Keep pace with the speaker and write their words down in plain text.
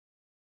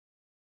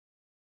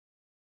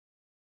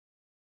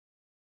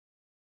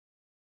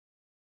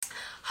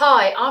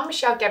Hi, I'm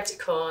Michelle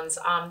Gebde-Corns.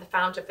 I'm the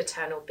founder of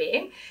Eternal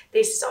Being.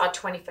 This is our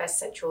 21st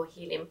Central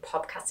Healing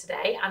podcast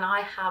today, and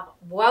I have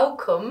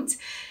welcomed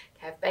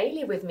Kev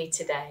Bailey with me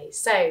today.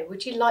 So,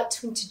 would you like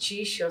to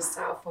introduce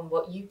yourself and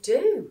what you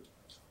do?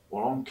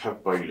 Well, I'm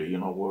Kev Bailey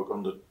and I work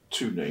under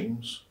two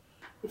names.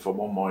 If I'm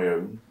on my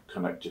own,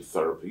 Connected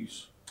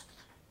Therapies.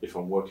 If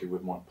I'm working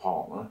with my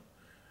partner,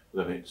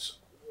 then it's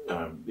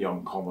the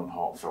Uncommon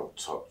Heartfelt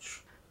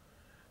Touch.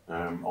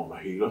 I'm a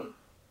healer.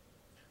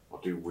 I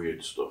do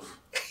weird stuff.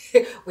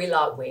 We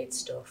like weird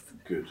stuff.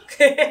 Good.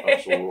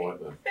 That's all right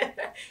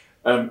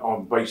then.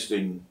 I'm based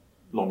in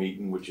Long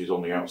Eaton, which is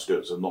on the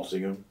outskirts of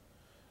Nottingham,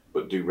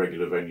 but do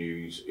regular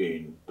venues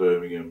in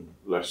Birmingham,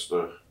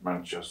 Leicester,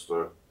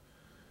 Manchester,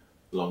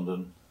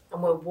 London.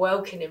 And we're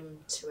welcoming him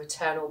to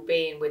Eternal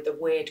Being with the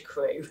weird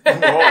crew.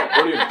 Right,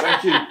 brilliant,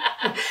 thank you.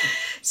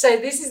 So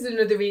this is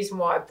another reason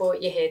why I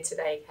brought you here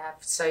today, Kev.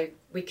 So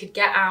we could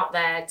get out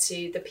there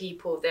to the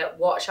people that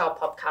watch our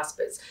podcast,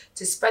 but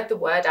to spread the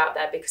word out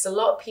there, because a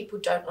lot of people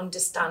don't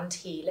understand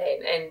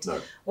healing. And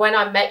when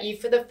I met you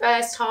for the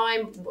first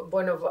time,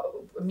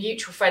 a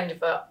mutual friend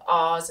of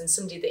ours and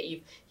somebody that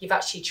you've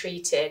actually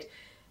treated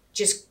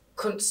just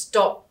couldn't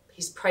stop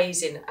his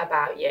praising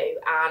about you.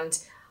 And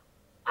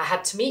I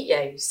had to meet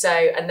you. So,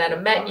 and then I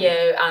met you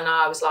and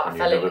I was like,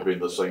 been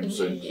the same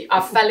since.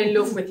 I fell in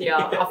love with you.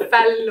 I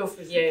fell in love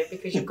with you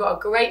because you've got a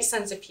great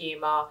sense of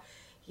humour.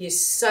 You're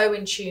so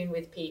in tune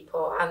with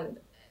people, and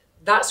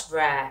that's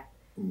rare,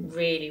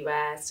 really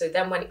rare. So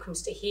then when it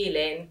comes to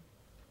healing,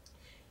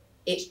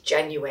 it's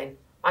genuine.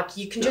 Like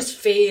you can just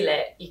feel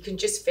it. You can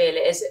just feel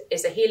it.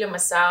 As a healer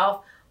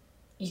myself,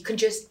 you can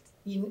just,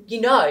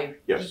 you know,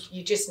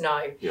 you just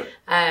know.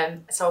 Yeah.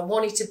 So I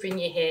wanted to bring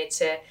you here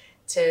to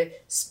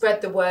spread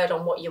the word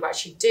on what you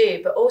actually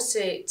do, but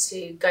also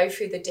to go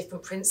through the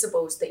different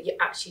principles that you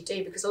actually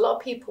do, because a lot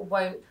of people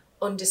won't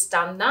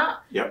understand that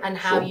and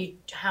how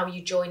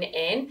you join it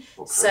in.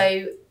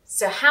 Okay.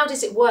 So how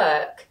does it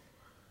work?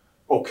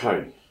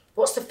 Okay.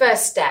 What's the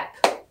first step?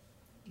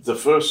 The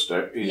first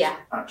step is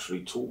actually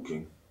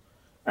talking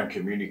and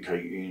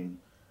communicating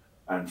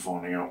and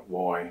finding out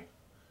why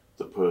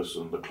the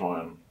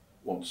client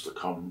wants to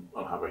come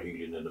and have a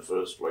healing in the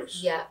first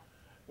place. Yeah.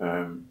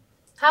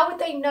 How would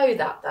they know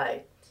that though?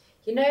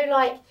 You know,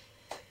 like,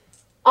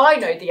 I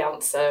know the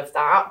answer of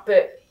that,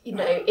 but you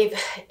know,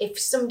 if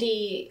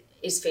somebody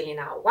is feeling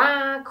out of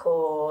whack,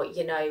 or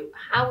you know,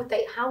 how would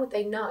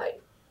they know?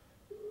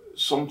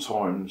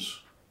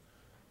 Sometimes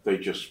they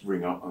just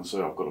ring up and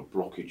say, I've got a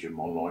blockage in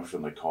my life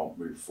and they can't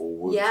move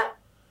forward. Yeah.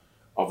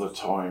 Other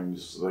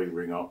times they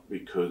ring up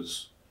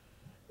because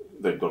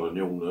they've got an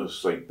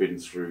illness, they've been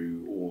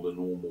through all the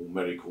normal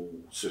medical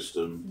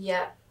system.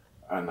 Yeah.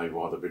 And they've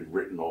either been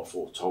written off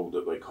or told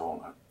that they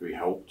can't be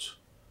helped.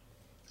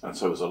 And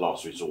so as a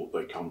last resort,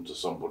 they come to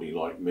somebody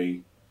like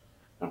me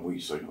and we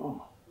say,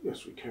 oh,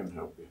 yes, we can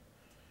help you.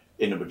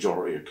 In a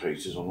majority of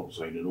cases, I'm not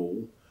saying in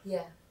all,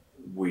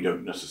 we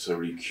don't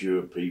necessarily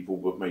cure people,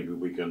 but maybe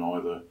we can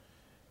either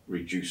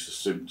reduce the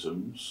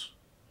symptoms.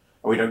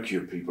 And we don't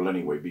cure people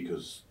anyway,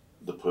 because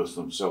the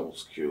person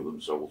themselves cure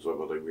themselves,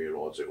 whether they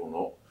realise it or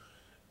not.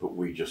 But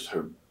we just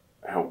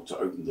help to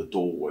open the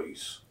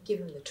doorways. Give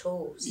them the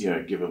tools. Yeah,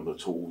 give them the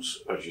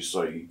tools, as you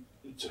say,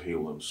 to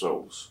heal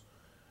themselves.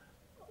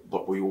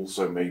 But we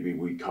also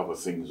we cover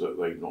things that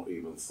they've not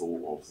even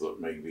thought of that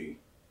may be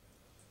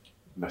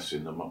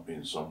messing them up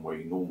in some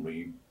way.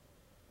 Normally,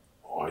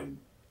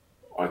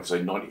 I'd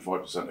say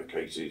 95% of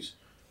cases,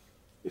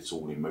 it's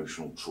all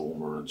emotional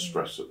trauma and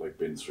stress that they've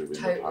been through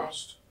in the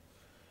past.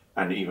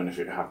 And even if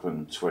it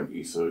happened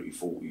 20, 30,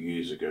 40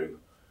 years ago,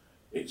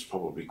 it's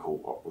probably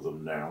caught up with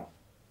them now.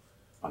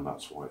 And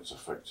that's why it's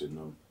affecting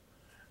them.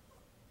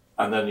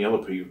 And then the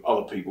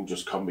other people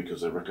just come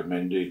because they're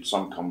recommended.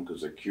 Some come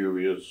because they're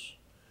curious.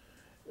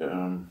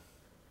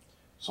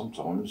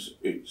 Sometimes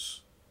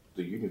it's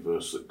the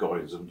universe that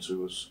guides them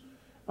to us,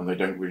 and they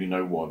don't really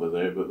know why they're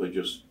there, but they've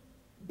just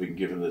been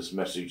given this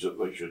message that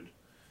they should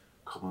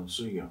come and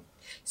see you.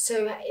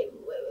 So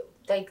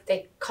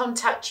they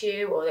contact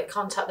you, or they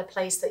contact the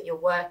place that you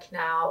work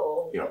now,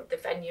 or the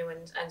venue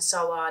and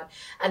so on.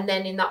 And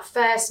then in that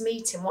first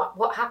meeting,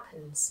 what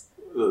happens?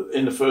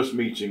 In the first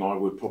meeting, I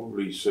would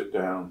probably sit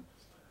down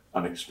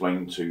and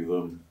explain to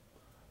them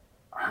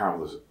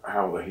how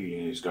the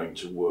healing is going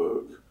to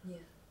work. Yeah.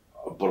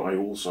 But I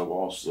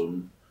also ask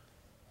them,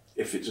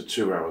 if it's a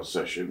 2-hour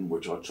session,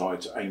 which I try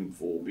to aim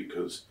for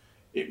because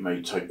it may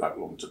take that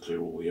long to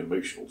clear all the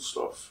emotional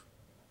stuff,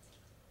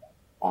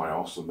 I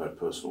ask them their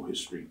personal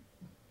history,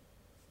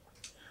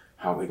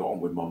 how they got on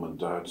with mum and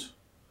dad,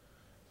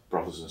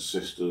 brothers and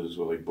sisters,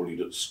 were they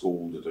bullied at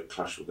school, did they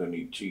clash with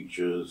any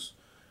teachers,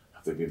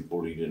 have they been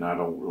bullied in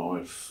adult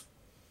life,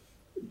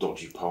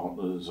 dodgy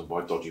partners, and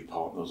by dodgy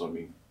partners I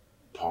mean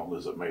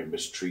partners that may have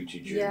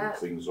mistreated you,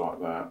 things like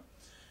that.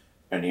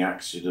 Any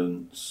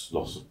accidents,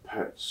 loss of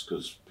pets,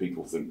 because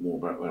people think more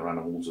about their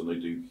animals than they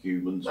do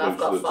humans. Well, I've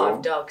got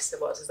 5 dogs, so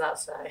what does that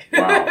say?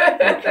 Wow,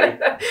 okay.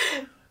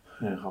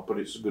 Yeah, but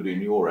it's good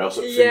in your house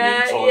at feeding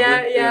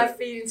time. Yeah,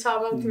 feeding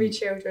time on 3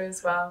 children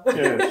as well.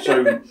 Yeah,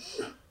 so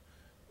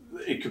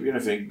it could be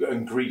anything,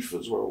 and grief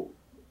as well.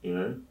 You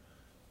know,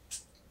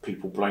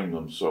 people blame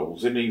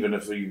themselves, and even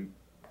if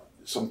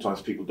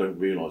sometimes people don't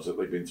realise that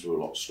they've been through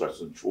a lot of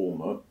stress and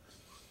trauma,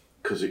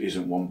 because it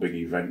isn't one big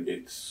event.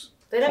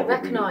 They don't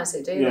recognise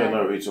it, do they? Yeah,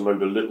 no, it's a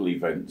load of little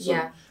events,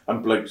 Yeah.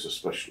 and blokes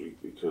especially,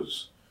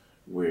 because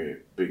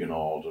we're big and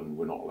hard and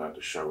we're not allowed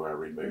to show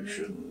our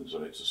emotions,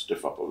 and it's a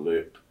stiff upper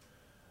lip.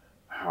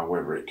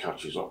 However, it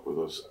catches up with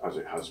us, as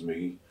it has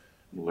me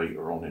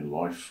later on in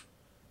life,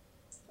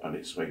 and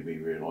it's made me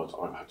realise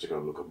I've had to go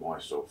look at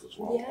myself as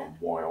well, Yeah. and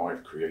why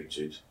I've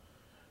created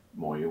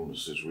my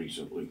illnesses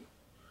recently.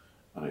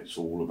 And it's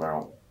all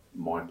about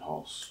my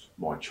past,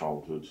 my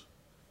childhood,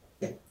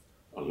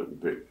 a little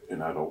bit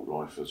in adult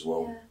life as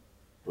well. Yeah.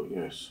 But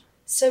yes.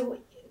 So,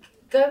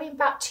 going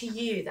back to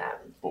you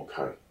then.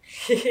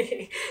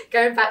 Okay.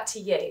 Going back to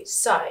you.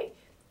 So,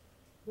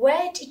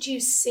 where did you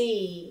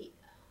see...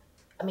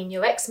 I mean,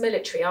 you're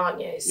ex-military, aren't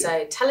you?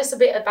 So tell us a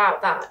bit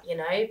about that, you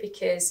know,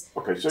 because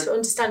to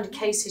understand the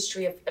case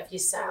history of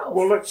yourself.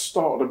 Well, let's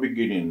start at the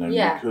beginning then,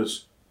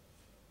 because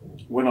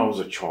when I was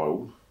a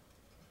child,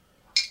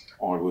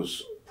 I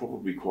was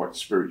probably quite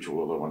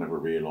spiritual, although I never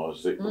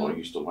realised it. But I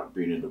used to like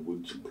being in the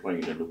woods and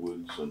playing in the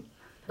woods, and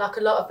like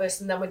a lot of us,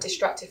 and then we're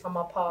distracted from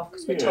our path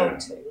because we're told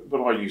to.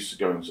 But I used to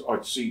go and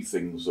I'd see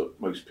things that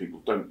most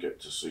people don't get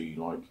to see,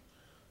 like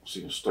I've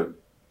seen a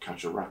stoat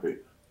catch a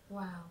rabbit.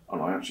 Wow.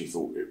 And I actually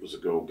thought it was a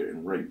girl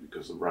getting raped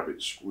because the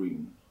rabbit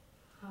screamed.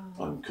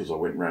 Oh. And because I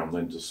went round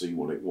then to see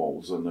what it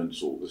was, and then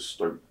saw this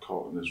stoat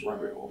carting this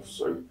rabbit off.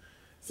 So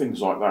things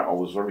like that, I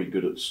was very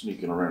good at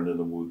sneaking around in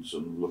the woods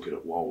and looking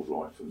at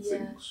wildlife and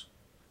things.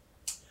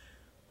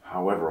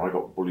 However, I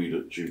got bullied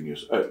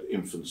at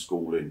infant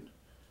school in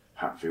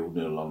Hatfield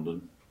near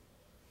London.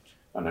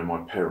 And then my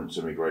parents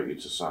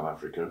immigrated to South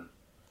Africa,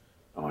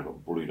 and I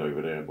got bullied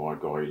over there by a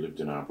guy who lived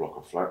in our block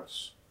of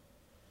flats.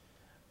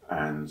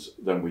 And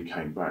then we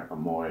came back,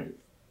 and my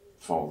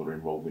father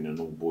enrolled me in an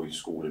all-boys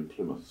school in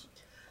Plymouth.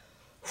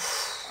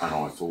 And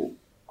I thought,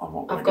 I'm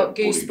not going to I've got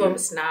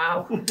goosebumps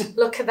now.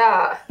 Look at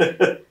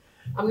that.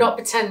 I'm not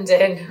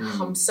pretending.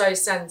 I'm so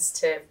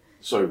sensitive.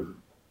 So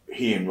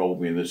he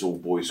enrolled me in this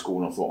all-boys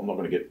school, and I thought, I'm not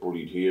going to get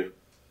bullied here.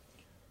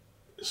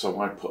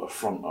 So I put a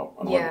front up,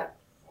 and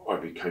I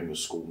became a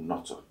school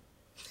nutter.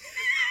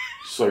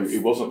 So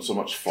it wasn't so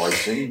much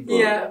fighting,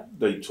 but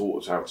they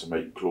taught us how to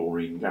make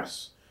chlorine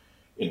gas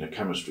in the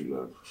chemistry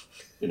lab,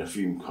 in a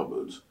fume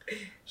cupboard.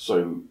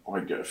 So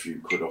I'd get a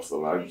few quid off the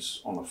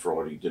lads on a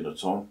Friday dinner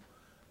time.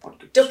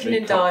 I'd ducking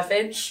and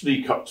diving.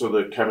 Sneak up to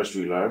the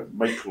chemistry lab,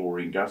 make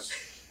chlorine gas,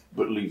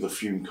 but leave the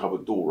fume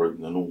cupboard door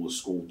open and all the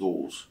school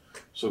doors.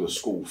 So the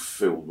school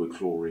filled with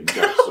chlorine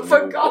gas. And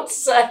For God's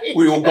sake.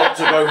 We all got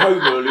to go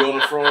home early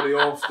on a Friday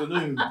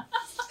afternoon.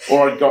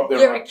 Or I'd got there.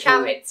 You're a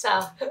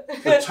character.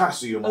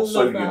 Potassium or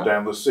sodium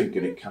down the sink,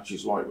 and it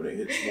catches light when it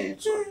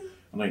hits water.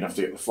 And they'd have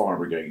to get the fire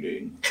brigade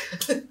in.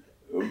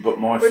 But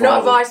we're not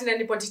advising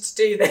anybody to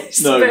do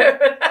this. No,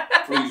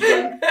 please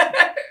don't.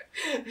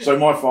 So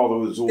my father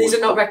was always... These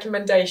are not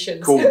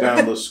recommendations. ...called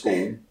down the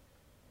school,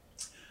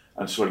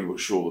 and slowly but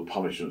sure the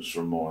punishments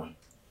from my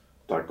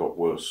dad got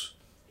worse.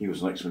 He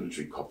was an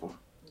ex-military copper.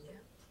 Yeah.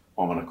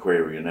 I'm an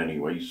Aquarian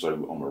anyway, so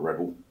I'm a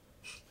rebel.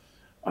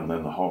 And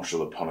then the harsher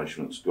the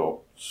punishments got,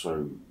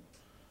 so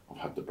I've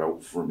had the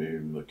belt from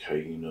him, the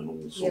cane and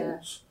all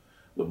sorts.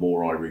 The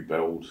more I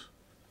rebelled,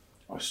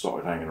 I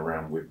started hanging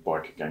around with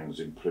biker gangs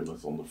in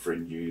Plymouth on the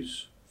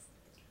fringes,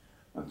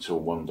 until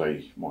one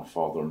day my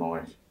father and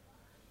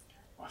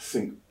I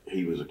think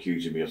he was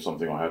accusing me of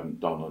something I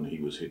hadn't done, and he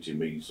was hitting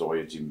me, so I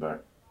hit him back.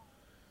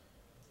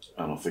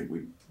 And I think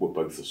we were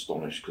both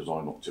astonished because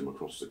I knocked him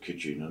across the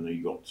kitchen, and he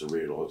got to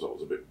realise I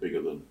was a bit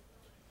bigger than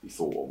he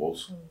thought I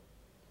was.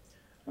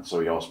 And so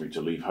he asked me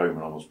to leave home,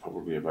 and I was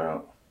probably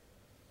about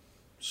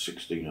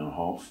 16 and a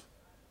half.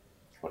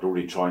 I'd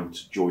already tried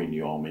to join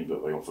the army,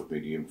 but they offered me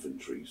the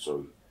infantry,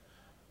 so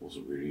I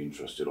wasn't really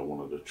interested. I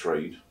wanted a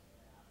trade.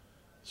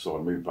 So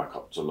I moved back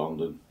up to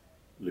London,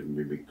 living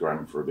with my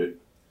gran for a bit.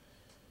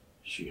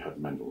 She had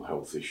mental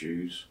health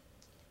issues,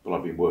 but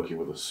I've been working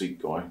with a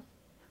Sikh guy.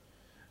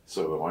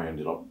 So I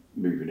ended up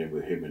moving in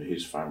with him and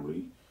his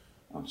family.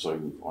 And so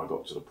I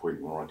got to the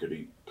point where I could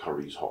eat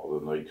curries hotter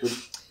than they could,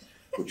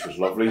 which was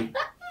lovely.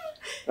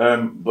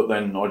 But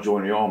then I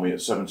joined the army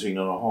at 17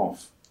 and a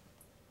half.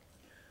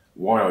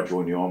 Why I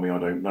joined the army, I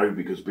don't know,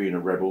 because being a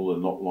rebel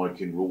and not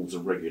liking rules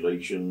and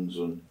regulations,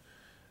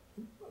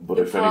 but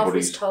your if path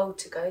anybody's was told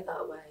to go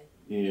that way.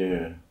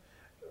 Yeah,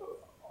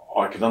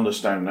 I can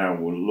understand now.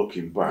 We're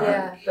looking back.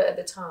 Yeah, but at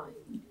the time.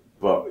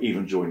 But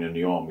even joining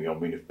the army, I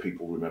mean, if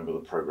people remember the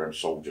programme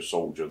Soldier,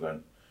 Soldier,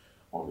 then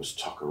I was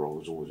Tucker. I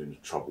was always in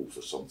trouble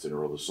for something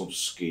or other, some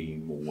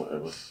scheme or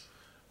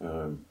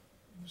whatever.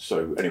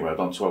 So anyway, I'd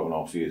done 12 and a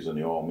half years in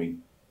the army.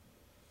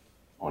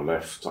 I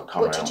left, I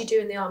come out. What did you do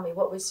in the army?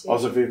 What was your... I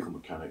was a vehicle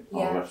mechanic.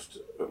 Yeah. I left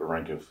at the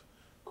rank of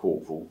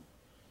corporal.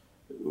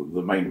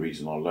 The main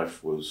reason I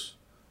left was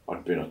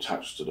I'd been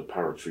attached to the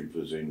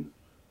paratroopers in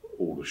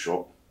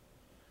Aldershot,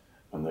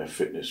 and they're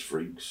fitness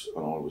freaks,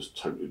 and I was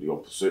totally the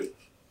opposite.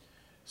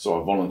 So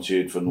I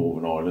volunteered for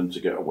Northern Ireland to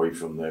get away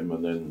from them,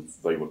 and then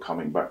they were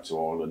coming back to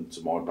Ireland,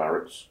 to my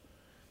barracks,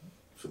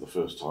 for the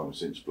first time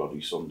since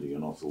Bloody Sunday,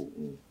 and I thought,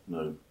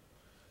 no,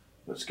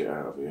 let's get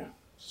out of here.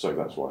 So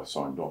that's why I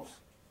signed off.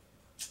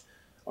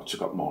 I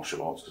took up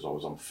martial arts because I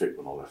was unfit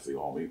when I left the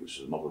army, which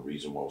is another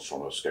reason why I was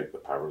trying to escape the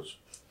paras,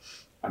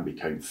 and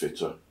became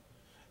fitter.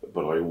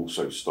 But I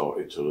also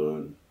started to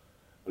learn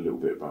a little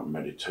bit about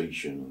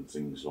meditation and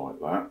things like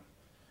that.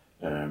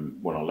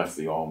 When I left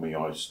the army,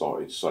 I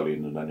started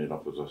selling and ended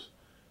up as a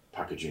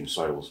packaging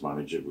sales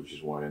manager, which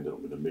is why I ended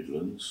up in the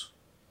Midlands.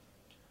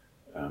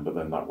 But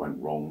then that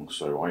went wrong,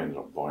 so I ended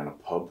up buying a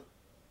pub.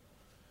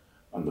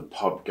 And the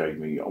pub gave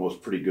me, I was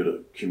pretty good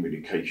at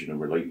communication and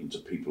relating to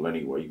people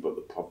anyway, but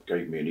the pub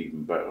gave me an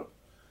even better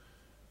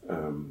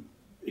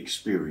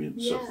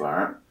experience of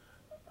that.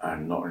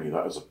 And not only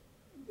that,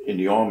 in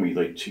the army,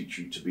 they teach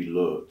you to be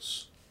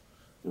alerts.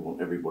 They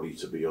want everybody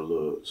to be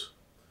alert.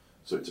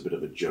 So it's a bit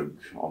of a joke,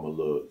 I'm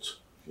alert,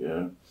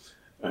 yeah.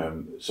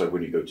 So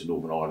when you go to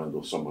Northern Ireland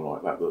or somewhere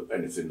like that,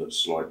 anything that's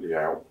slightly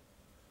out,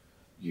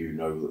 you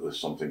know that there's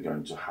something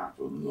going to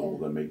happen, or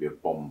there may be a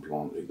bomb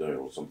planted there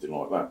or something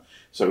like that.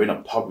 So in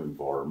a pub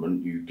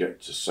environment, you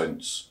get to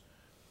sense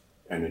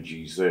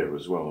energies there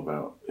as well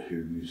about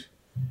who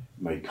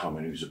may come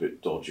in, who's a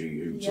bit dodgy,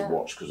 who to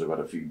watch because they've had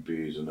a few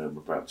beers and they're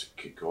about to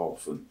kick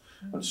off and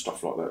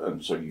stuff like that.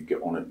 And so you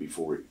get on it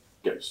before it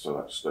gets to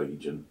that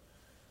stage and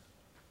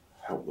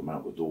help them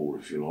out the door,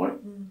 if you like.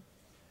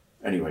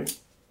 Anyway,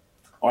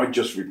 I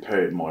just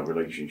repaired my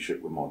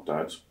relationship with my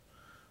dad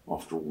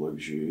after all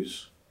those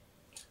years.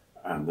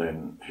 And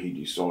then he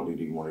decided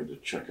he wanted to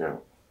check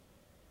out.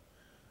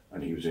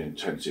 And he was in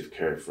intensive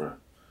care for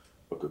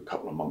a good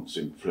couple of months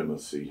in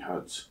Plymouth. He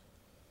had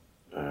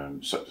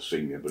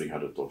septicemia, but he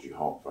had a dodgy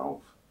heart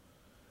valve.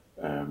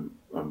 And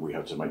we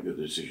had to make the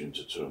decision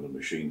to turn the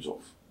machines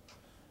off,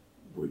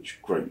 which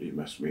greatly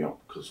messed me up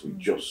because we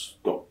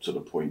just got to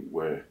the point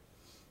where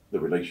the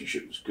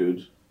relationship was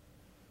good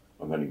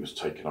and then he was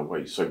taken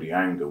away. So the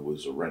anger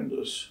was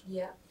horrendous.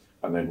 Yeah.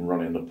 And then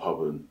running the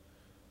pub and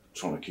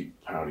trying to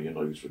keep Powder Your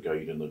Nose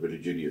Brigade and the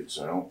Village Idiots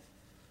out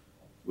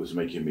was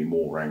making me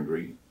more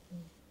angry.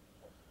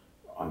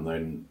 And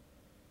then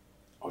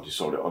I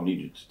decided I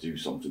needed to do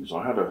something. So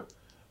I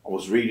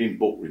was reading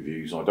book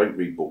reviews. I don't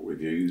read book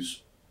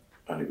reviews.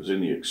 And it was in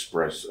the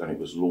Express and it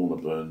was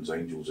Lorna Burns'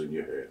 Angels in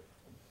Your Hair.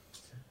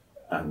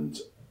 And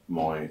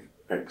my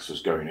ex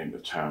was going into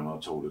town. I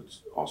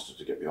asked her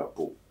to get me that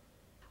book.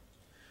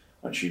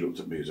 And she looked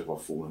at me as if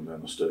I'd fallen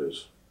down the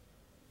stairs.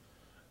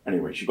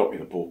 Anyway, she got me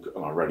the book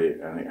and I read it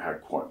and it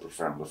had quite a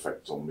profound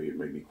effect on me. It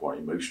made me quite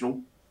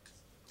emotional.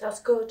 That's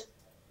good.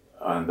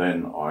 And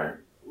then I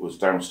was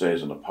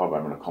downstairs in the pub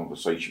having a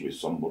conversation with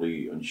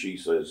somebody and she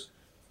says,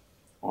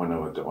 I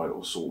know a guy that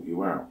will sort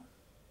you out.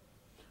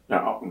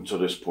 Now, up until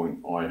this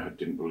point, I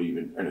didn't believe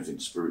in anything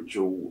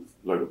spiritual,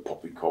 load of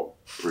poppycock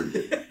proved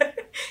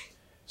it.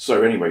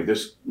 So anyway,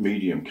 this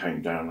medium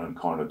came down and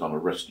kind of done a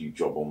rescue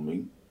job on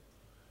me.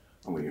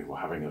 And we were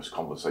having this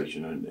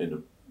conversation and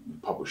the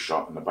pub was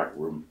shut in the back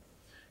room.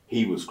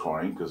 He was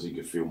crying because he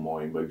could feel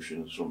my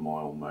emotions from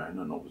my old man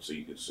and obviously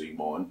he could see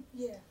mine.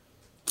 Yeah.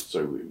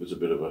 So it was a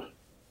bit of a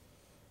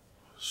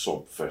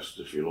sob fest,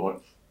 if you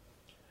like.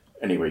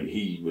 Anyway,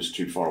 he was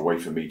too far away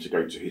for me to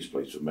go to his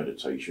place for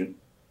meditation.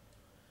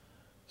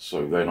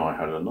 So then I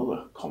had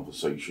another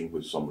conversation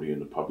with somebody in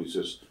the pub. He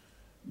says,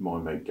 my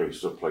mate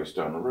goes to a place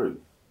down the road.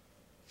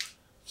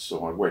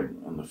 So I went,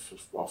 and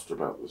after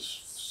about the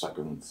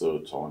second,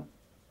 third time,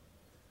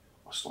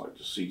 I started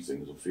to see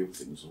things and feel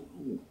things.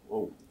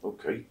 Oh,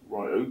 okay,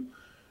 righto.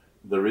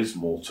 There is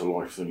more to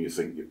life than you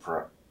think, you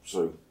prat.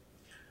 So,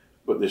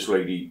 but this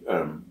lady,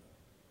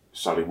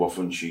 Sally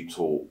Woffin, she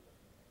taught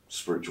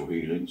spiritual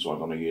healing. So I've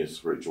done a year's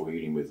spiritual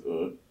healing with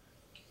her,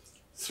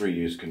 3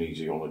 years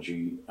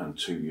kinesiology, and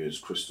 2 years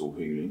crystal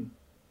healing.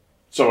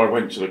 So I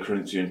went to the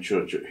Corinthian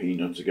Church at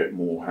Hena to get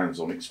more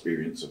hands-on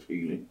experience of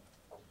healing.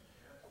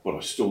 But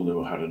I still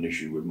knew I had an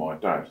issue with my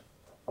dad.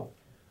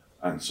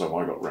 And so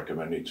I got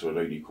recommended to a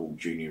lady called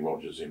Jeannie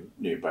Rogers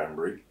near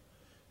Banbury,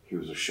 who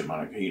was a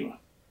shamanic healer.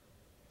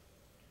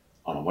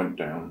 And I went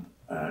down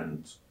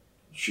and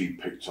she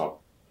picked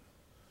up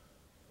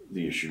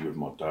the issue with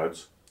my dad.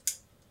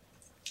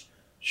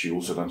 She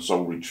also done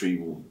soul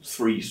retrieval,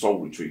 3 soul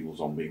retrievals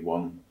on me.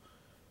 One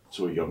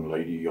to a young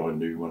lady I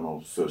knew when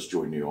I first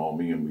joined the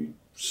army and we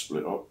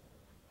split up.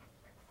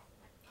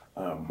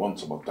 One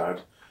to my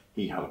dad.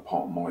 He had a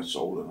part of my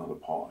soul and another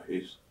part of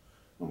his,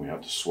 and we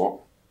had to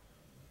swap.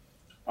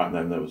 And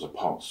then there was a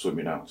part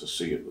swimming out to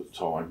sea at the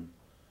time,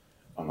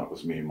 and that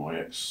was me and my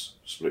ex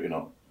splitting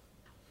up.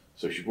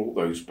 So she brought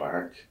those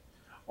back.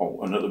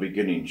 Oh, and at the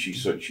beginning she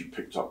said she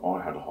picked up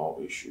I had a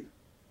heart issue,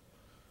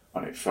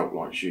 and it felt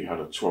like she had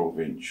a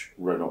 12-inch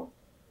red hot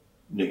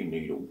knitting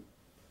needle,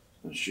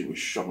 and she was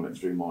shoving it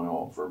through my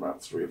heart for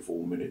about 3 or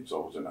 4 minutes. I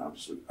was in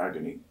absolute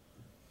agony,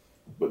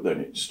 but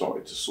then it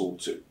started to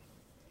sort it.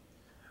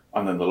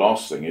 And then the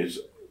last thing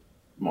is,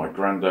 my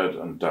granddad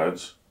and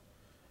dad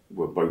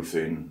were both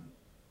in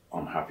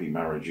unhappy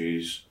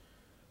marriages.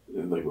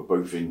 They were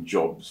both in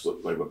jobs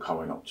that they were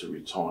coming up to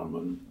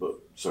retirement, but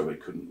so they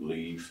couldn't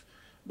leave,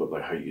 but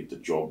they hated the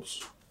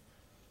jobs.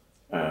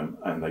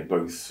 And they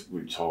both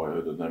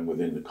retired, and then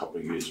within a couple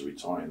of years of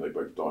retiring, they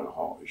both died of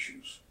heart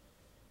issues.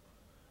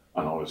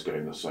 And I was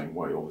going the same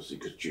way, obviously,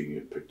 because Jeannie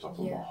had picked up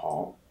on my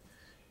heart.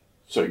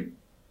 So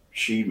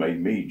she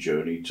made me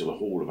journey to the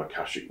Hall of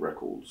Akashic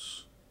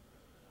Records,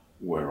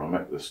 where I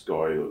met this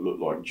guy that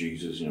looked like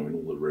Jesus, you know, in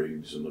all the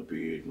robes and the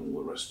beard and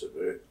all the rest of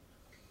it.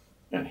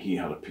 And he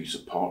had a piece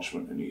of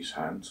parchment in his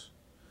hand,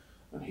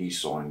 and he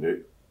signed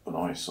it, and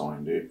I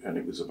signed it, and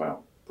it was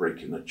about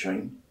breaking the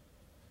chain.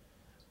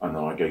 And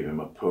then I gave him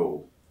a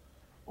pearl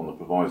on the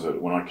proviso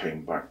that when I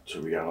came back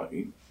to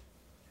reality,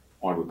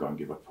 I would go and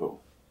give a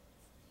pearl.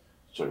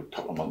 So a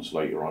couple of months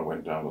later, I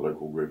went down the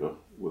local river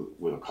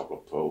with a couple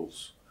of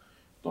pearls,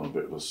 done a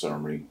bit of a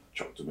ceremony,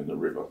 chucked them in the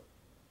river.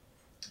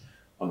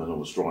 And then I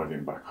was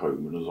driving back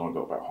home, and as I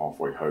got about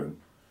halfway home,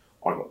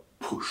 I got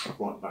pushed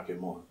right back in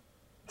my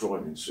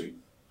driving seat.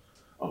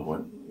 And I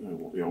went, you know,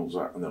 what the hell's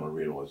that? And then I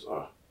realised,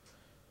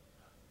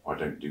 I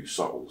don't do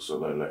subtle, so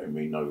they're letting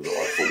me know that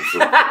I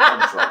fulfilled the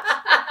contract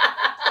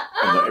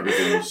and that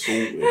everything was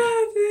sorted.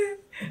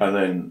 And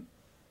then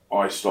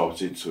I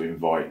started to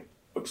invite,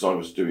 because I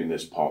was doing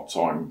this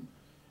part-time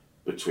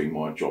between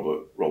my job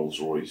at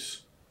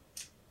Rolls-Royce,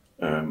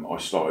 I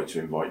started to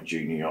invite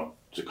Jeannie up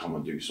to come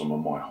and do some of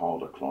my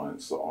harder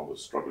clients that I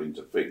was struggling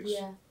to fix.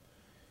 Yeah.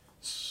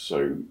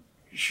 So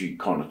she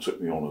kind of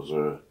took me on as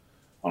a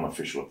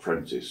unofficial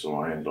apprentice, so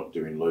I ended up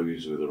doing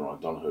loads with her.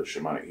 I'd done her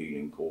shamanic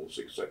healing course,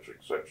 etc.,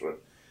 etc.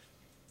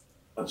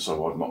 And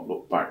so I've not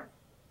looked back.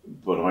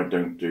 But I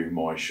don't do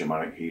my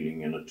shamanic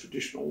healing in a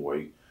traditional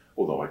way,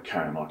 although I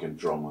can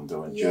drum and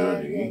go and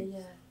journey.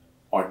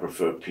 I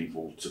prefer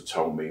people to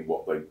tell me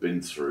what they've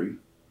been through,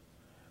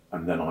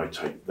 and then I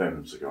take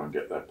them to go and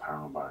get their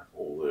power back,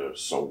 or their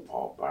soul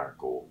part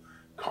back, or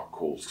cut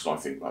cords, because I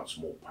think that's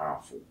more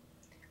powerful.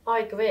 I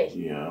agree.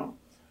 Yeah.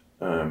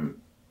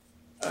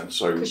 And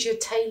so, because you're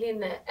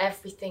tailoring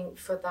everything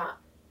for that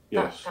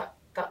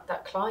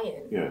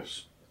client.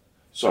 Yes.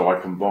 So I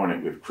combine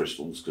it with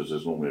crystals, because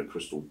there's normally a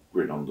crystal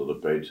grid under the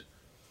bed,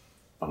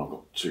 and I've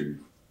got 2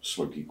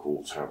 smoky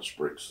quartz house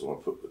bricks that I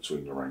put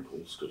between their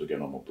ankles, because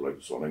again I'm a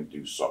bloke, so I don't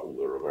do subtle,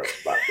 they're about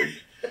that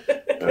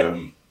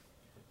big.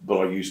 But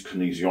I use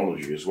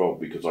kinesiology as well,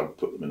 because I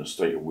put them in a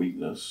state of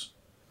weakness.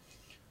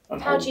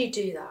 And How do you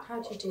do that?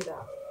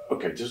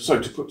 Okay,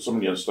 so to put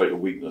somebody in a state of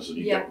weakness and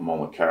you get them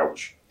on the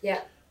couch,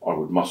 I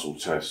would muscle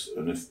test,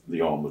 and if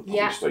the arm would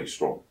probably stay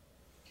strong.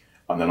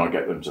 And then I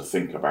get them to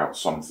think about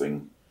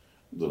something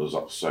that has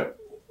upset,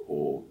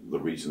 or the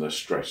reason they're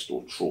stressed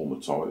or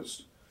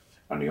traumatised,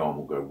 and the arm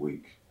will go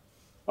weak.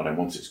 And then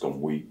once it's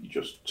gone weak, you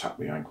just tap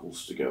the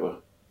ankles together,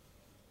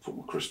 put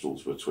my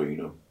crystals between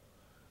them,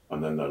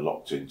 and then they're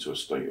locked into a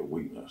state of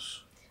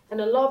weakness.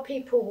 And a lot of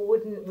people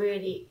wouldn't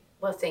really,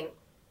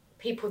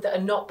 people that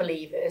are not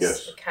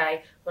believers,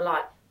 were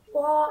like,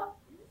 what?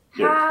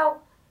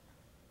 How?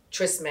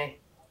 Trust me.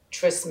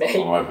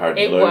 Oh, I've had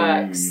it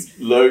works.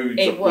 Loads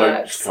of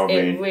blokes come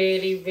in. It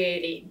really,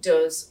 really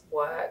does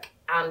work.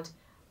 And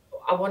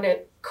I want to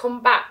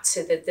come back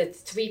to the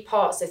 3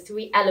 parts, the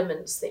 3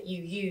 elements that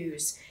you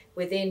use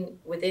within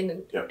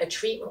a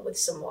treatment with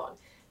someone,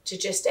 to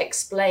just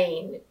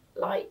explain,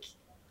 like,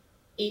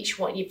 each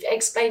one. You've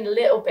explained a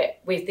little bit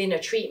within a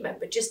treatment,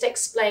 but just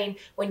explain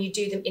when you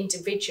do them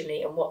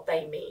individually and what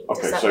they mean.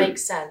 Does that make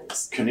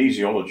sense?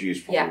 Kinesiology is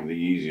probably the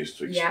easiest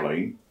to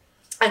explain.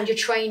 And your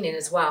training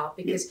as well,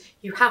 because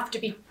you have to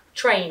be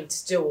trained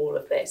to do all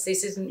of this.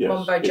 This isn't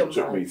mumbo jumbo. It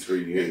took me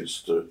 3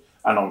 years to,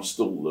 and I'm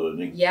still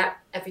learning. Yeah,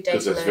 every day.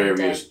 Because there's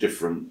various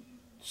different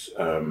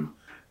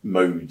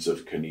modes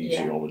of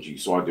kinesiology.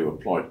 So I do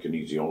applied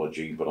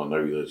kinesiology, but I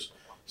know there's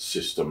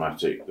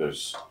systematic,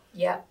 there's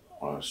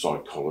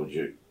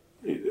psychology,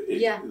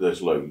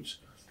 there's loads.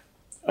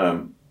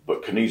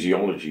 But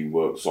kinesiology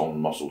works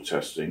on muscle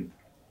testing.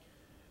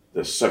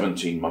 There's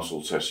 17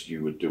 muscle tests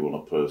you would do on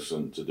a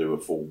person to do a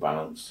full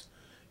balance.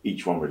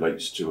 Each one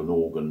relates to an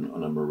organ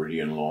and a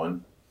meridian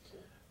line.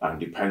 And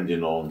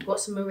depending on...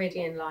 What's a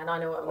meridian line? I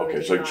know what a meridian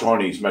line is. Okay, so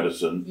Chinese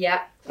medicine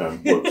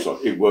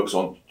works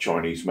on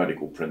Chinese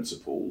medical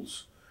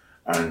principles.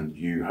 And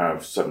you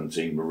have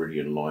 17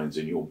 meridian lines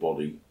in your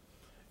body,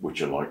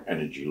 which are like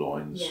energy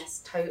lines.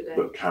 Yes, totally.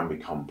 But can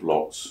become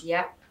blocks.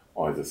 Yeah.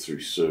 Either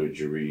through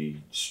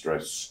surgery,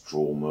 stress,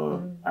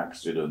 trauma,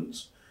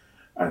 accidents.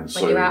 And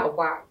when you're out of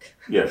whack.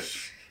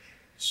 Yes.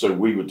 So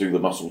we would do the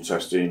muscle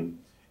testing.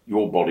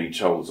 Your body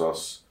tells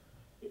us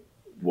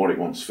what it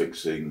wants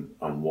fixing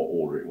and what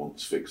order it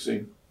wants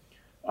fixing.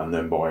 And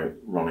then by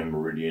running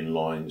meridian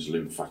lines,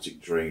 lymphatic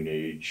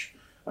drainage,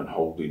 and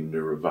holding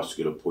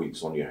neurovascular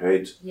points on your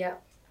head,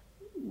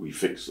 we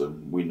fix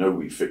them. We know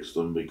we fix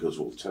them because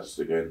we'll test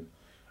again,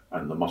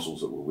 and the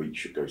muscles that were weak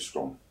should go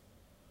strong.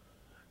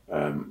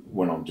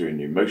 When I'm doing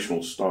the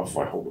emotional stuff,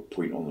 I hold a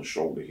point on the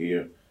shoulder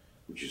here,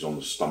 which is on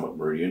the stomach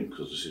meridian,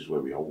 because this is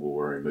where we hold all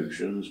our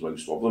emotions,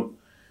 most of them.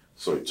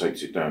 So it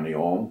takes it down the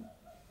arm.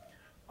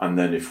 And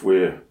then if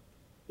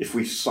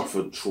we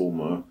suffered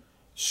trauma,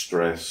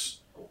 stress,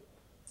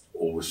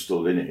 or we're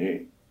still in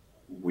it,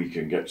 we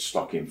can get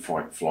stuck in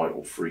fight, flight,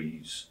 or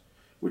freeze,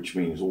 which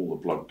means all the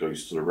blood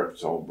goes to the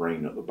reptile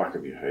brain at the back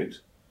of your head.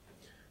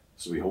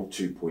 So we hold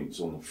 2 points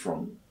on the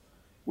front,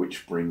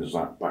 which brings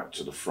that back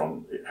to the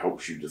front. It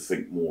helps you to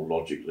think more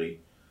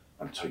logically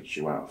and takes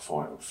you out of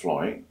fight and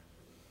flight,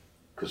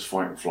 because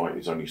fight and flight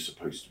is only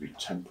supposed to be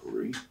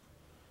temporary.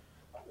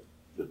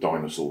 The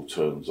dinosaur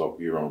turns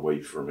up, you run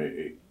away from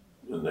it,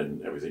 and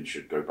then everything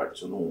should go back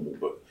to normal.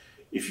 But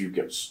if you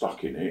get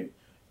stuck in it,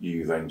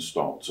 you then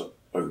start to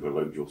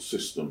overload your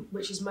system.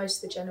 Which is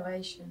most of the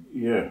generation.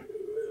 Yeah,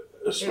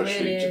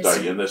 especially really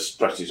today. And there's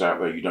stresses out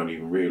there you don't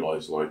even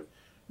realise, like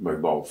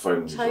mobile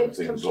phones and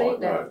things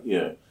like that.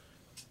 Yeah.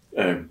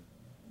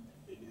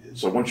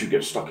 So once you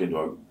get stuck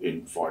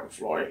in fight and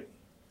flight,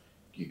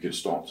 you can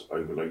start to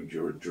overload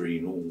your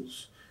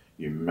adrenals.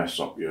 You mess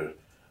up your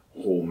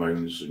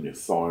hormones and your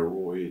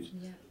thyroid.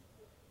 Yeah.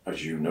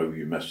 As you know,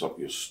 you mess up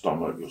your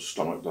stomach. Your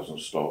stomach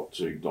doesn't start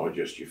to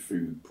digest your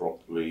food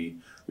properly,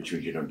 which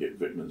means you don't get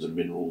vitamins and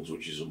minerals,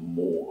 which is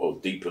a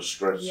deeper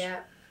stress. Yeah.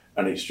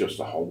 And it's just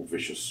a whole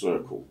vicious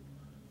circle.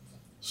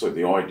 So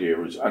the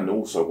idea is, and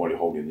also while you're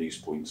holding these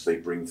points, they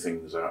bring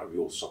things out of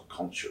your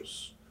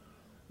subconscious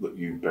that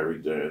you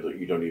buried there that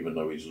you don't even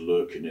know is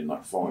lurking in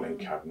that filing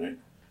cabinet,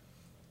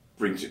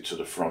 brings it to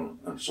the front,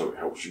 and so it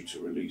helps you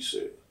to release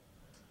it.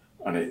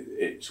 And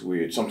it's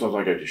weird. Sometimes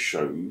I go to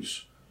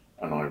shows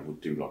and I would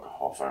do like a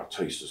half-hour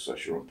taster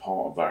session, and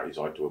part of that is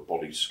I do a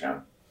body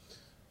scan.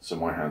 So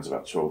my hand's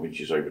about 12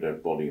 inches over their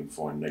body and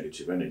find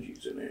negative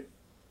energies in it.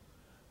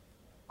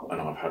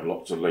 And I've had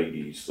lots of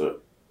ladies that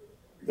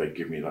they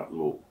give me that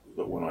look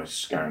that when I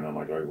scan and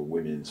I go over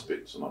women's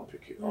bits and I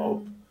pick it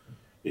up,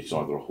 it's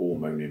either a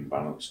hormone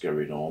imbalance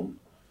going on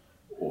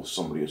or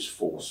somebody has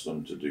forced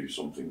them to do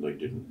something they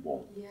didn't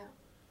want. Yeah.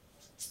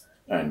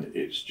 And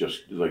it's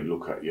just, they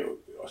look at you,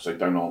 I say,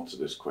 don't answer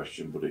this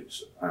question, but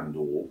it's and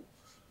or.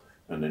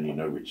 And then you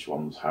know which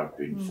ones have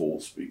been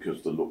forced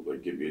because the look they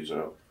give you is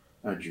out.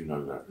 How do you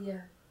know that?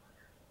 Yeah.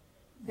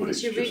 But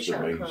it's your root just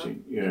chakra,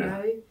 amazing. Yeah. You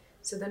know?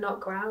 So they're not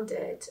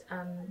grounded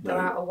and they're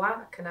out of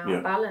whack and out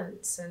of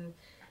balance. And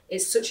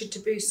it's such a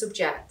taboo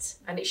subject,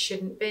 and it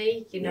shouldn't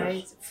be, you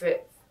know, for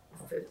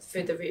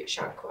the root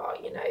chakra,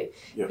 you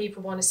know.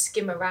 People want to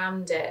skim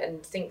around it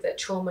and think that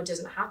trauma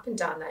doesn't happen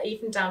down there,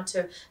 even down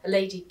to a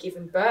lady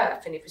giving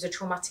birth, and if it's a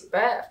traumatic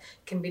birth,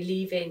 can be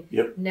leaving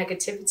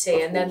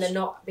negativity, and then they're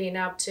not being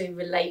able to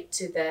relate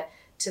to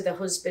the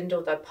husband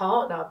or their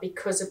partner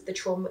because of the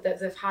trauma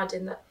that they've had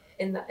in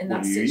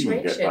that situation. You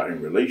even get that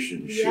in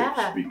relationships,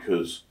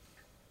 because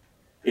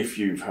if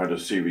you've had a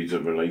series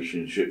of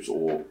relationships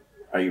or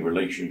a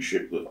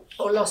relationship that's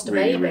or lost a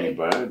really, baby, really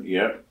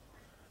bad,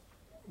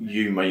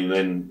 you may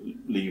then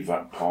leave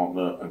that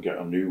partner and get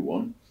a new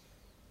one,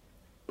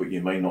 but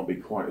you may not be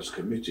quite as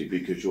committed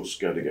because you're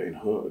scared of getting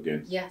hurt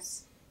again.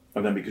 Yes.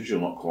 And then because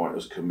you're not quite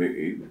as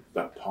committed,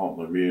 that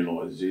partner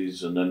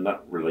realises, and then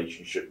that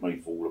relationship may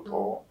fall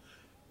apart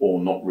or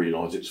not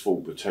realise its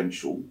full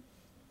potential.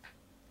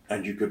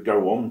 And you could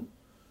go on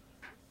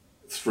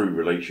through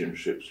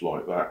relationships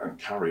like that and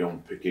carry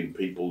on picking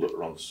people that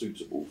are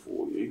unsuitable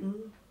for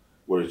you.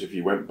 Whereas if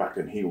you went back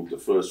and healed the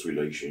first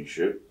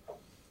relationship,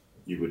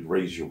 you would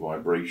raise your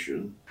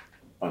vibration,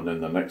 and then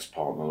the next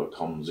partner that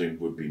comes in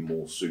would be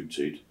more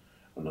suited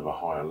and of a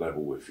higher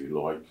level, if you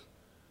like.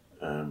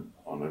 I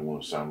don't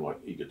want to sound like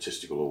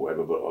egotistical or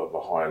whatever, but of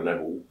a higher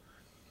level,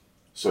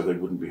 so they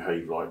wouldn't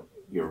behave like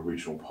your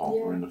original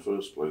partner in the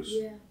first place.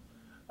 Yeah.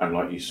 And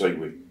like you say,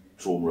 with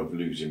trauma of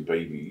losing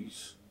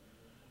babies,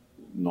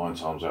 9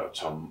 times out of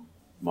 10,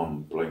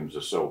 mum blames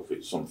herself.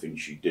 It's something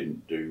she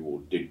didn't do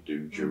or did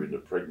do during the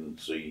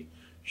pregnancy.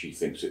 She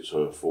thinks it's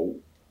her fault.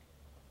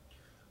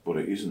 But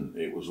it isn't.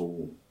 It was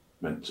all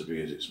meant to be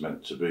as it's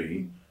meant to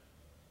be.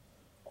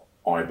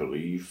 I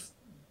believe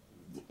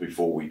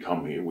before we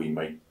come here, we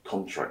make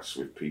contracts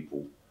with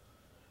people.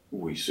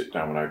 We sit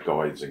down with our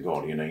guides and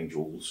guardian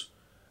angels,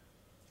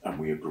 and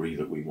we agree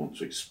that we want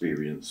to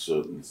experience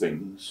certain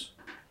things.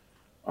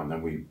 And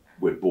then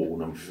we're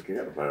born and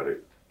forget about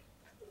it.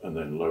 And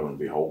then lo and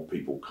behold,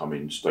 people come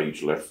in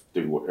stage left,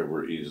 do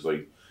whatever it is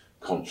they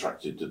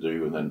contracted to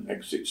do, and then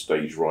exit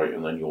stage right,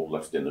 and then you're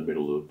left in the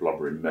middle of the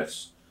blubbering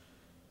mess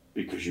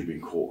because you've been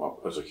caught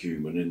up as a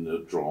human in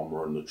the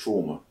drama and the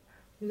trauma.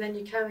 And then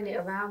you're carrying it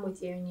around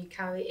with you, and you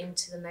carry it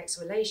into the next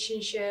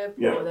relationship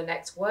or the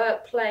next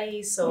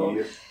workplace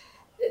or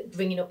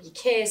bringing up your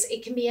kids.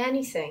 It can be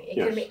anything. It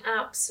can be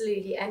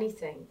absolutely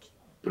anything.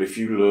 But if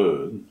you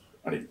learn,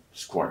 and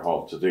it's quite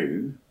hard to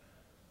do,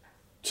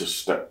 to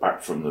step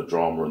back from the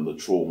drama and the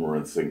trauma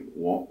and think,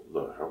 what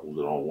the hell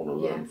did I want to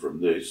learn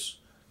from this?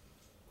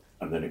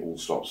 And then it all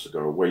starts to go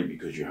away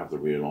because you have the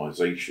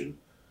realisation.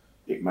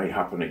 It may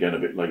happen again a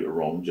bit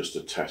later on, just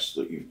a test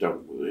that you've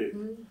dealt with it.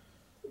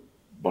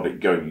 But it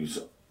goes,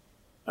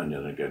 and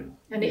then again.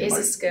 And it is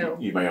a skill.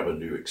 You may have a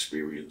new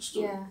experience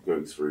to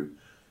go through.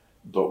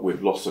 But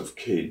with loss of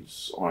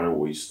kids, I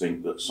always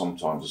think that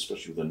sometimes,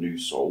 especially with a new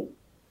soul,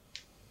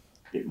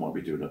 it might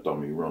be doing a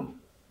dummy run.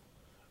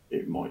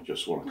 It might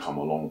just want to come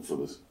along for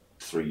the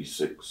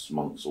 3-6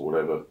 months or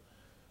whatever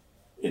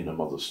in the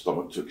mother's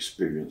stomach to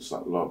experience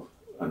that love,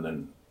 and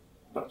then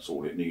that's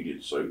all it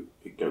needed, so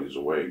it goes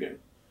away again.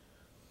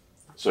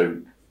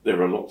 So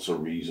there are lots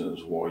of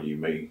reasons why you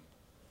may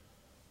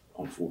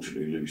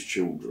unfortunately lose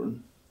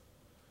children,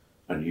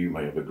 and you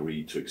may have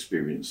agreed to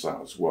experience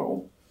that as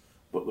well,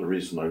 but there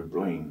is no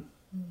blame.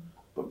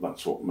 But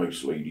that's what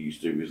most ladies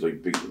do, is they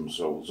beat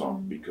themselves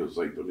up because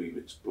they believe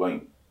it's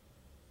blame.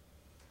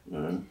 You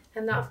know?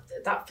 And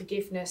that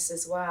forgiveness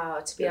as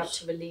well, to be able Yes.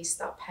 to release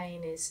that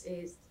pain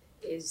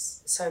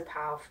is so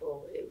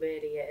powerful. It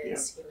really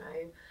is, you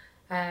know.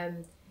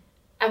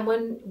 And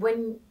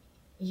when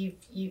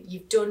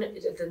you've done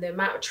the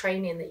amount of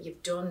training that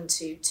you've done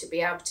to be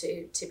able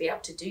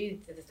to do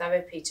the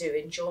therapy,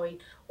 to enjoy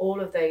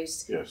all of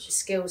those Yes.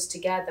 skills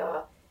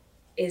together,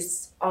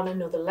 is on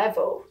another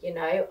level. You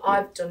know,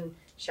 I've done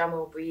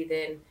Shamil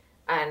breathing,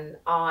 and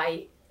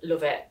I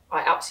love it.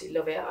 I absolutely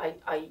love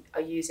it. I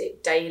use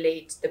it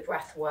daily, the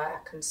breath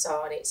work and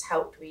so on. It's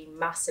helped me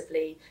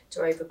massively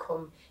to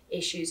overcome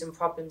issues and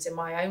problems in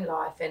my own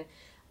life.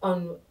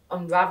 And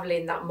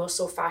unraveling that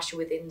muscle fascia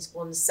within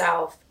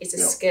oneself is a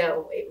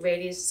skill. It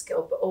really is a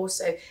skill. But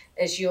also,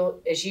 as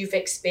you've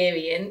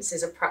experienced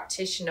as a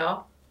practitioner,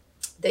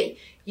 that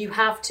you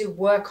have to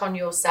work on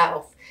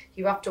yourself.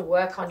 You have to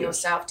work on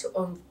yourself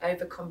to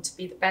overcome, to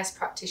be the best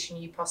practitioner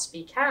you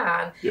possibly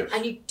can. Yes.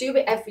 And you do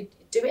it every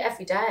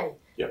day.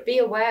 Yeah. Be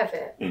aware of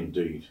it.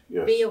 Indeed,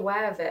 yes. Be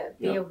aware of it.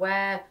 Be Yeah.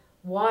 aware,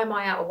 why am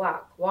I out of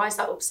whack? Why has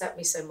that upset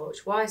me so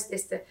much? Why is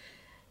this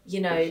you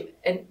know,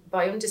 and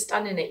by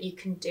understanding it, you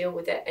can deal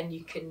with it, and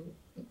you can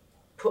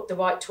put the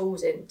right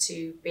tools in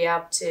to be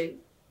able to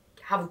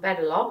have a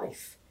better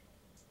life.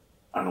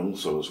 And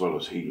also, as well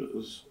as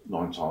healers,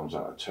 9 times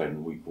out of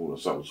 10, we call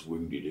ourselves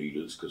wounded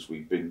healers because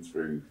we've been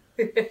through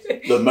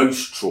the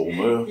most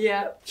trauma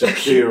to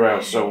clear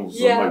ourselves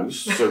the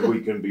most, so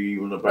we can be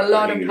even a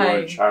better healer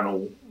and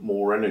channel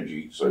more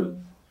energy. So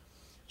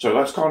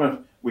that's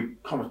we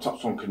kind of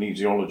touched on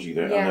kinesiology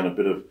there, and then a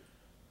bit of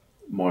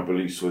my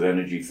beliefs with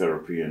energy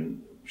therapy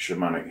and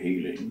shamanic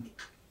healing.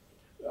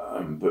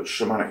 But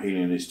shamanic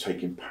healing is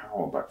taking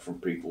power back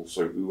from people.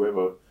 So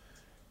whoever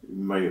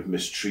may have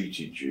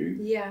mistreated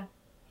you,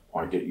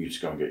 I get you to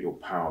go and get your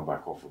power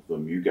back off of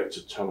them. You get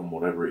to tell them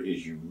whatever it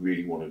is you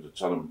really wanted to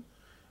tell them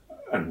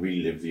and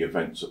relive the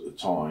events at the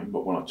time.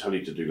 But when I tell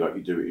you to do that,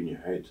 you do it in your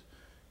head,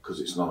 because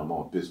it's none of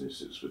my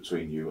business. It's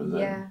between you and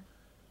them.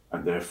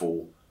 And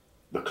therefore,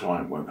 the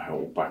client won't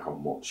hold back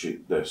on what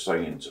they're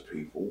saying to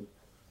people.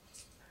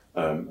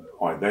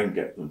 I then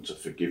get them to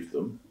forgive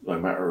them, no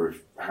matter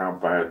how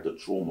bad the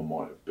trauma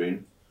might have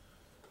been,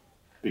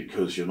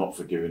 because you're not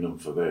forgiving them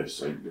for their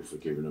sake, you're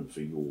forgiving them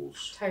for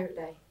yours.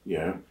 Totally.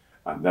 Yeah.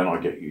 And then I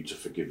get you to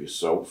forgive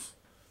yourself.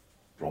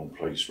 Wrong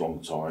place,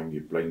 wrong time,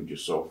 you blamed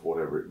yourself,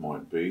 whatever it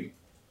might be.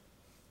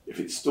 If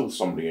it's still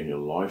somebody in your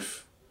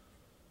life,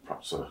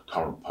 perhaps a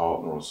current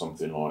partner or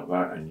something like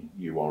that, and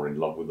you are in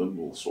love with them,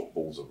 all sort of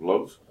balls of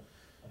love,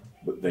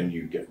 but then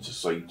you get to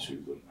say to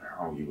them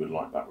how you would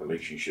like that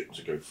relationship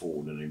to go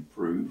forward and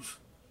improve.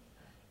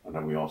 And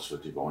then we ask for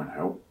divine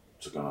help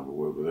to go and have a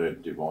word with their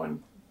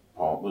divine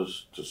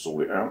partners to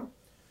sort it out.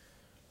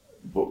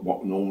 But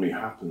what normally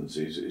happens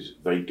is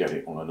they get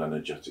it on an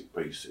energetic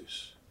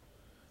basis.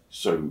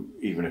 So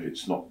even if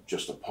it's not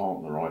just a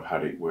partner, I've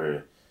had it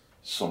where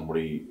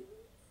somebody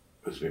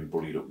has been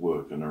bullied at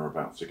work and they're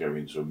about to go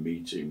into a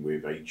meeting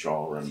with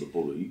HR and the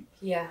bully.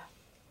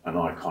 And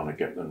I kind of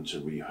get them to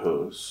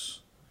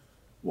rehearse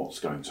what's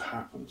going to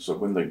happen. So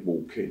when they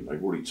walk in,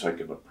 they've already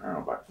taken the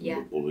power back from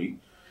the bully.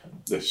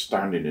 They're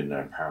standing in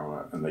their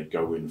power, and they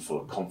go in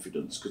full of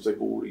confidence because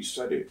they've already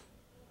said it.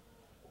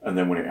 And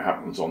then when it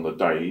happens on the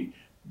day,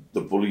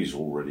 the bully's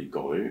already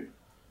got it,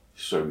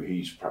 so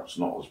he's perhaps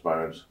not as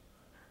bad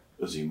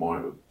as he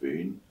might have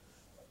been.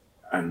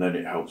 And then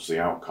it helps the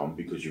outcome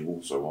because you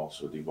also ask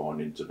for divine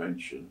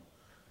intervention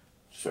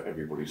for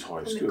everybody's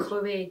highest good. And the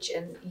courage,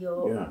 and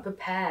you're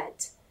prepared.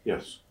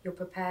 Yes. You're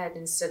prepared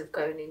instead of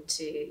going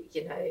into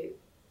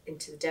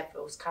the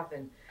devil's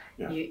coven.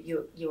 Yeah.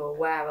 You're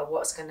aware of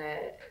what's going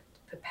to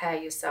prepare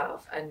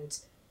yourself, and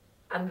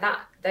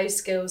that those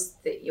skills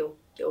that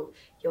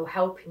you're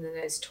helping, and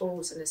those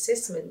tools and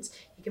assessments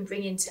you can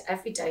bring into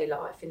everyday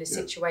life in a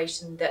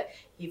situation that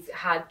you've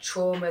had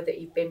trauma,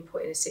 that you've been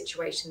put in a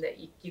situation that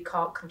you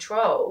can't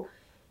control.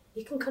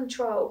 You can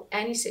control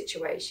any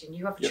situation.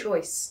 You have a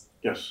choice.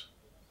 Yes.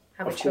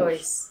 Have a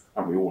choice.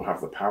 And we all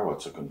have the power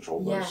to control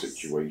those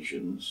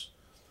situations.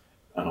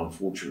 And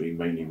unfortunately,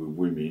 mainly with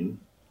women,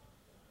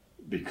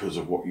 because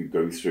of what you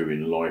go through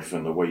in life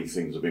and the way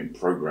things have been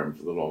programmed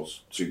for the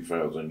last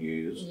 2,000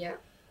 years,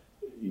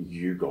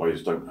 you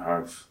guys don't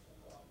have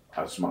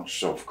as much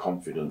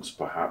self-confidence,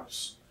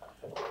 perhaps,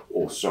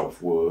 or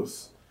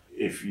self-worth.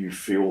 If you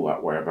feel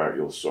that way about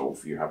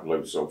yourself, you have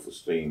low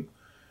self-esteem,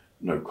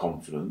 no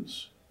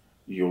confidence,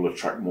 you'll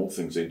attract more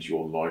things into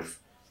your life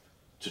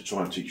to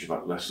try and teach you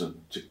that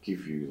lesson, to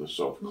give you the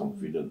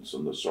self-confidence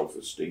and the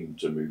self-esteem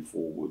to move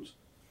forward.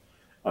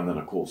 And then,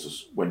 of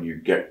course, when you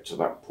get to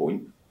that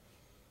point,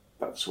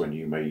 that's when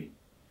you may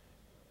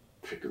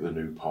pick the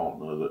new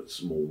partner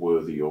that's more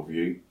worthy of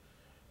you,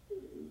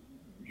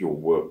 your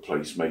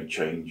workplace may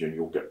change and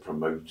you'll get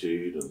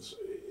promoted, and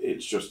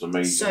it's just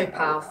amazing. So how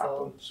powerful.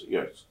 it happens.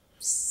 Yes.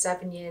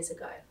 7 years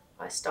ago,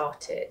 I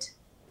started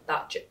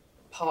that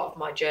part of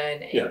my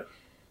journey Yeah.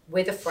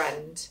 with a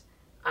friend,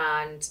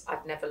 and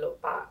I've never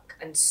looked back.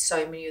 And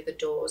so many of the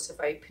doors have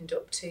opened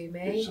up to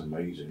me. It's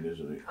amazing,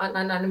 isn't it?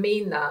 And I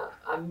mean that.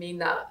 I mean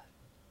that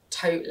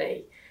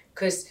totally.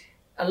 Because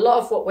a lot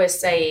of what we're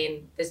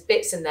saying, there's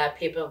bits in there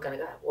people are going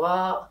to go,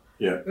 what?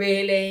 Yeah.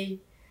 Really?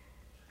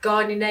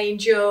 Guardian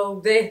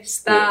angel, this,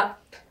 that.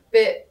 Yeah.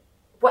 But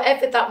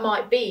whatever that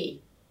might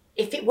be,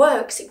 if it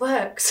works, it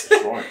works.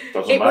 That's right.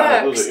 Doesn't It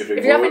matter, works. does it?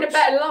 If you're having a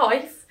better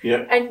life,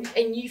 yeah.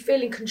 and you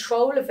feel in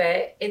control of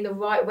it in the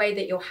right way,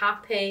 that you're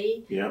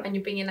happy, Yeah. and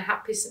you're bringing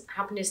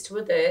happiness to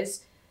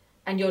others,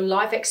 and your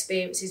life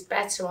experience is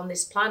better on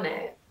this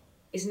planet,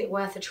 isn't it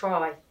worth a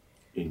try?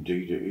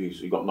 Indeed it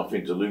is. You've got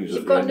nothing to lose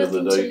You've at got the end of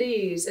nothing the to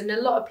day. lose. And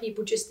a lot of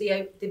people, just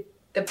the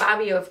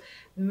barrier of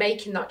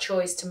making that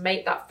choice to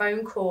make that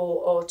phone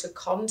call or to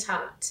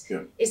contact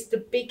Yeah. is the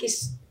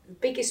biggest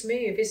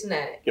move, isn't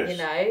it? Yes. You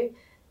know,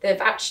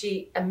 they've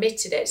actually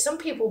admitted it. Some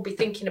people will be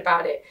thinking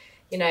about it,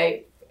 you know.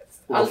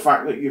 Well, the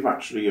fact that you've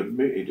actually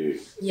admitted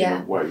it Yeah.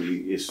 in a way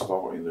is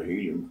starting the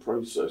healing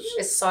process. It's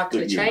a cycle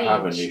That of you change.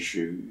 have an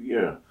issue,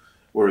 yeah.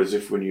 Whereas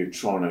if when you're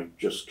trying to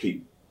just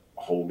keep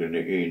holding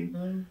it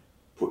in,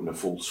 putting a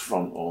false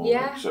front on,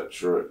 Yeah.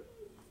 etc.,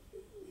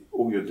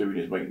 all you're doing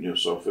is making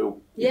yourself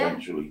ill Yeah.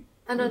 eventually.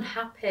 And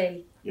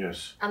unhappy.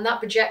 Yes. And that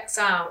projects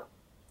out.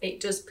 It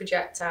does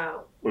project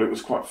out. Well, it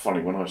was quite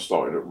funny when I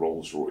started at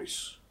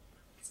Rolls-Royce.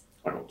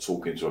 I got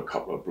talking to a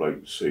couple of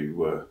blokes who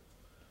were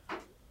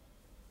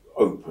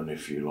open,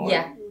 if you like,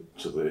 Yeah.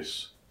 to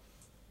this.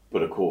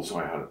 But of course,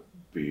 I had a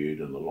beard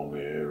and the long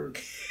hair, and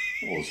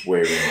I was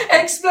wearing.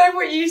 Explain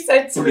what you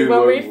said to me Blue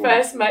when we oval.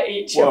 first met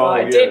each Well,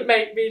 other. It yeah. did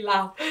make me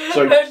laugh.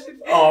 So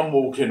I'm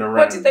walking around.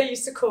 What did they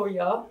used to call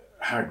you?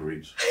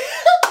 Hagrid,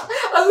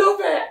 I love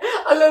it.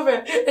 I love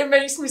it. It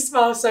makes me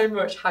smile so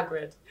much,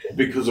 Hagrid.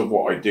 because of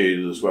what I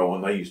did as well.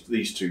 And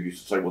these two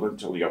used to say, "Well, don't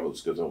tell the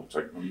others because they'll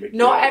take my mickey."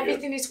 Not out of you."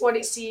 everything is what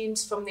it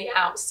seems from the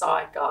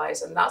outside,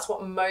 guys, and that's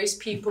what most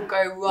people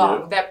go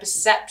wrong. Yeah. Their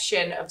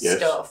perception of Yes.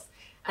 stuff,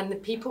 and the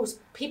people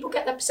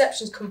get their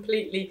perceptions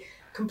completely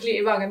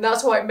wrong, and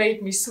that's why it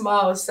made me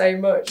smile so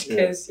much.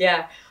 Because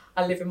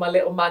I live in my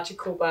little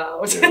magical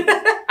world.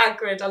 Yeah.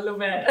 Hagrid, I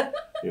love it.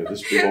 Yeah,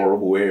 this big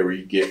horrible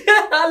airy git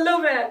I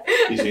love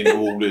it. is into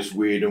all this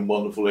weird and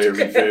wonderful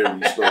airy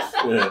fairy stuff.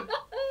 Yeah.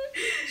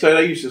 So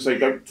they used to say,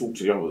 "Don't talk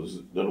to the others;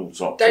 they'll all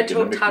start Don't taking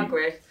talk the to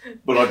mickey." Hagrid.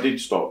 But I did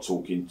start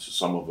talking to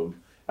some of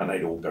them, and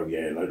they'd all go,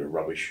 "Yeah, load of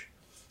rubbish."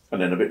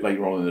 And then a bit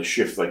later on in the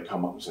shift, they'd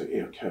come up and say,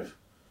 "Here, Kev,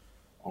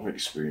 I've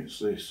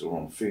experienced this, or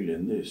I'm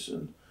feeling this,"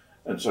 and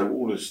so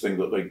all this thing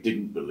that they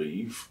didn't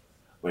believe,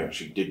 they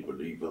actually did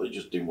believe, but they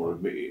just didn't want to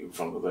admit it in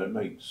front of their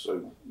mates.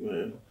 So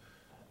yeah.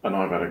 And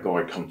I've had a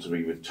guy come to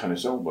me with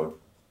tennis elbow,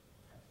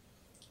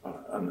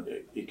 and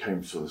he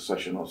came to the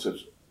session. I said,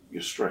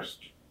 "You're stressed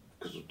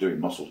because of doing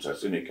muscle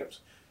tests." And he kept,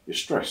 "You're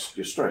stressed.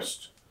 You're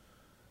stressed.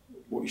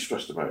 What are you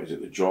stressed about? Is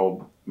it the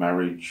job,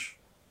 marriage?"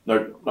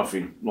 "No,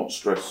 nothing. Not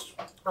stressed."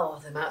 Oh,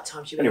 the amount of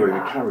times you Anyway, hear we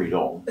that. carried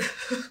on,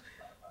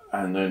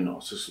 and then I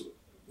said,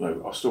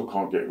 "No, I still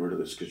can't get rid of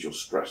this because you're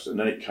stressed." And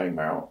then it came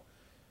out,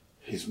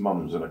 his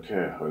mum's in a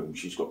care home.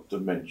 She's got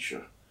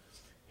dementia.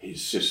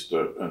 His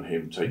sister and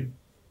him take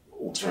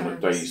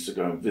alternate Turns. days to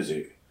go and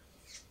visit.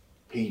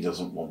 He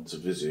doesn't want to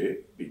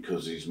visit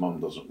because his mum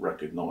doesn't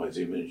recognise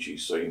him and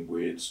she's saying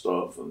weird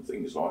stuff and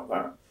things like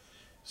that.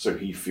 So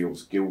he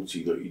feels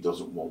guilty that he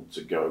doesn't want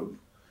to go.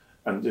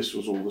 And this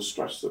was all the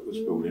stress that was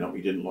building up.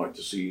 He didn't like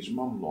to see his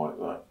mum like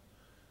that.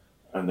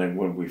 And then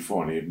when we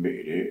finally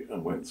admitted it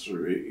and went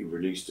through it, he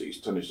released it.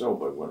 His tennis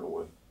elbow went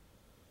away.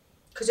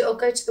 Because it'll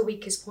go to the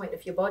weakest point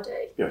of your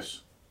body,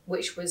 Yes.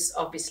 which was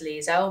obviously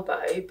his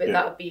elbow, but Yeah.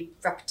 that would be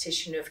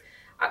repetition of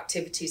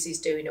activities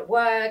he's doing at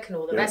work and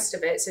all the Yeah. rest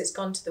of it. So it's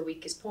gone to the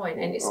weakest point,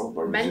 and it's Elbows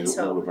is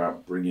all mental.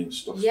 about bringing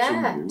stuff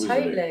Yeah, to you, isn't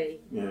totally.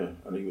 it? Yeah,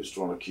 and he was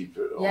trying to keep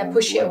it. Yeah, arm's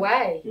push it length.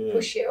 away. Yeah.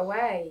 Push it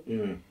away.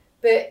 Yeah.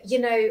 But, you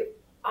know,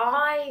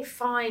 I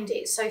find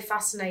it so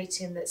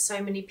fascinating that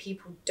so many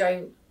people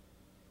don't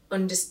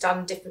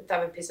understand different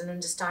therapies and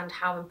understand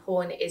how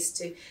important it is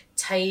to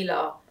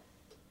tailor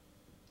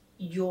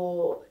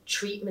your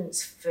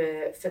treatments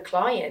for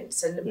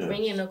clients and Yes.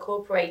 bringing and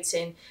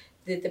incorporating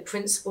the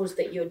principles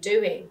that you're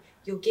doing.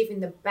 You're giving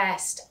the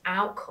best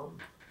outcome.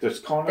 There's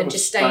kind Than of a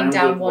just staying standard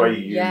down one- way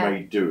you yeah.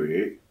 may do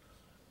it,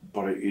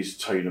 but it is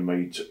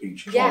tailor-made to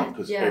each Yeah, client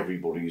because yeah.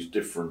 everybody is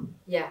different.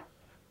 Yeah.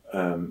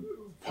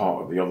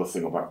 Part of the other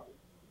thing about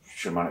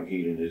shamanic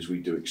healing is we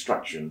do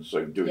extraction,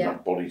 so doing Yeah.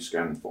 that body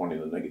scan, finding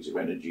the negative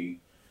energy,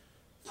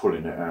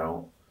 pulling it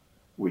out.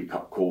 We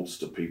cut cords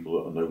to people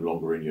that are no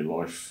longer in your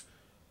life,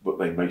 but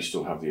they may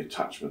still have the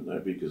attachment there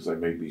because they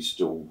may be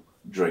still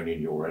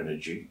draining your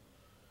energy.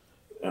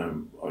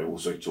 I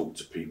also talk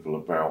to people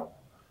about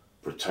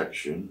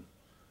protection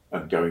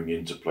and going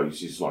into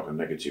places like a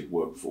negative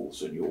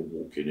workforce, and you're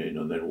walking in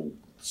and they're all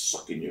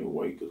sucking you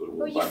away because they're all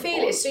Well, you feel it as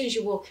vampires. soon as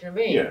you walk in a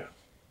room. Yeah.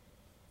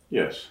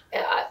 Yes.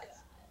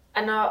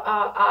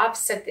 I've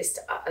said this,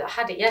 I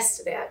had it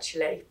yesterday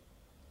actually,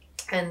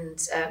 and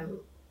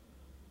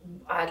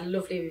I had a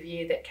lovely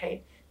review that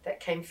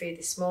came through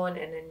this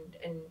morning,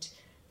 and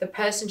the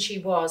person she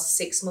was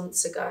 6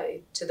 months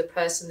ago to the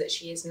person that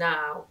she is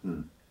now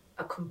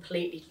are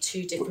completely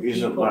two different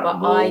isn't people. That but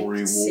more I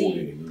rewarding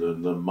see,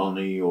 than the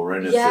money or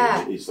anything?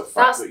 Yeah, It's the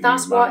fact that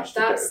you managed to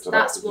get to that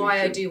that's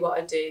why I position. do what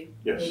I do.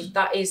 Yes.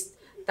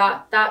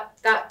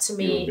 That to You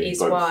me and me is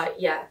both. why,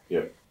 Yeah.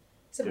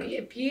 It's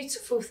a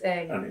beautiful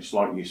thing. And it's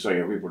like you say,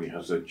 everybody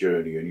has their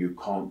journey, and you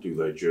can't do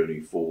their journey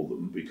for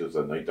them because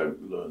then they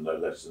don't learn their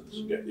lessons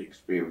and get the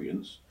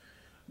experience.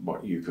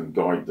 But you can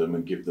guide them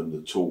and give them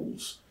the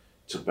tools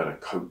to better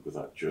cope with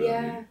that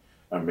journey,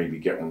 and maybe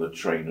get on the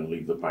train and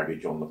leave the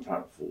baggage on the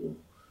platform,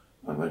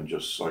 and then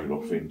just sail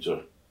off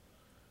into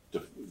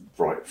the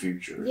bright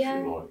future, if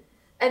you like.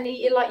 And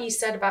like you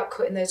said about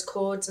cutting those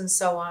cords and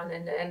so on,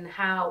 and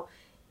how,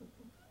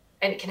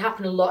 and it can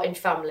happen a lot in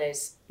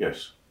families.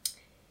 Yes.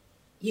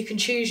 You can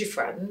choose your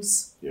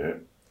friends. Yeah.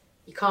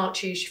 You can't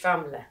choose your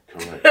family.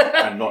 Correct.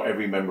 And not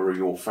every member of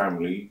your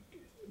family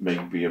may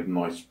be a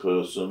nice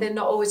person. They've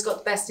not always got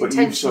the best but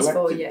intentions you've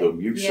for you. selected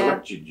them. You've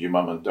selected your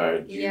mum and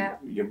dad. Yeah.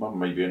 Your mum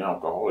may be an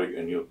alcoholic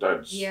and your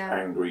dad's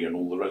angry and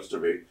all the rest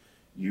of it.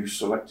 You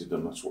selected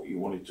them. That's what you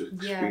wanted to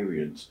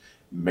experience.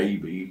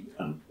 Maybe,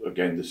 and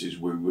again, this is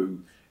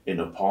woo-woo, in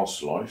a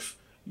past life,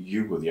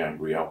 you were the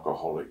angry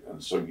alcoholic,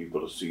 and so you've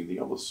got to see the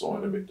other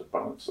side of it to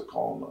balance the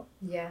karma.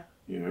 Yeah.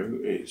 You know,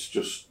 it's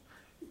just,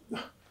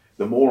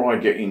 the more I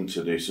get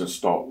into this and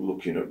start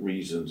looking at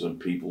reasons and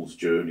people's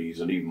journeys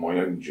and even my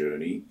own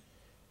journey,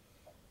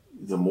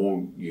 the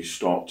more you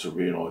start to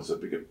realise the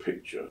bigger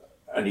picture.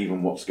 And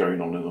even what's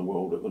going on in the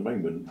world at the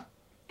moment,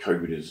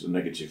 COVID is a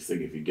negative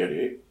thing if you get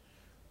it,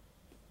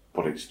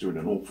 but it's doing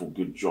an awful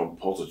good job,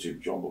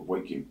 positive job of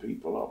waking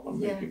people up and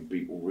making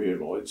people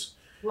realise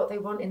what they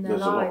want in their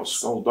lives. There's a lot of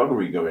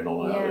skullduggery going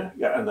on out there.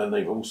 Yeah, and then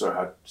they've also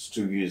had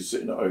 2 years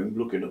sitting at home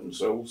looking at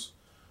themselves.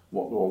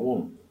 What do I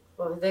want?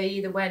 Well, they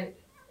either went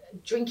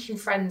drinking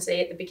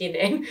frenzy at the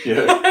beginning,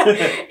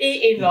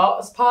 eating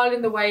lots,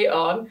 piling the weight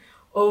on,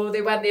 or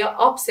they went the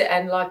opposite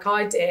end like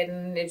I did,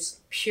 and it was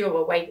pure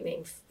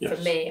awakening for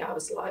me. I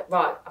was like,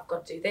 right, I've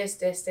got to do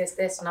this,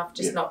 and I've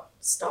just not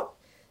stopped.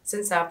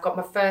 Since then, I've got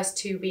my first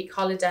 2-week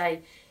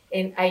holiday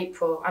in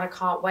April, and I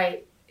can't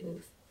wait.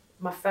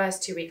 My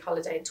first 2-week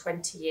holiday in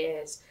 20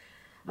 years.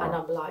 Wow. And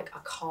I'm like, I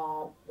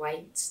can't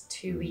wait.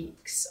 2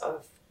 weeks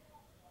of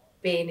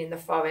being in the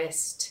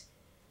forest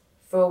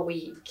for a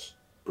week.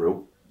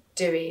 Brilliant.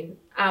 Doing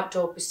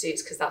outdoor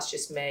pursuits, because that's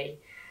just me.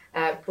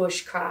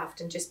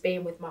 Bushcraft, and just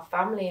being with my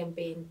family and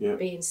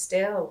being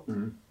still.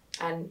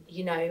 And,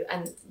 you know,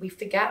 and we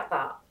forget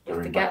that. We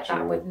forget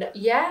that with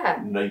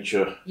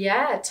nature.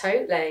 Yeah,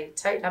 totally.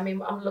 I mean,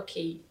 I'm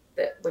lucky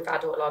that we've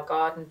had all our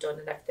garden done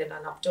and everything,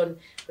 and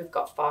we've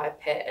got fire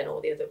pit and all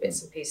the other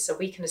bits and pieces, so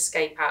we can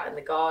escape out in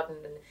the garden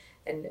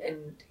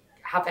and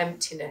have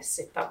emptiness,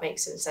 if that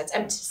makes any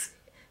sense.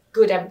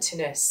 Good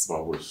emptiness. Well,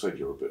 I would have said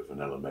you're a bit of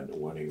an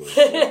elemental anyway.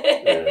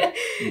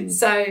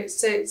 So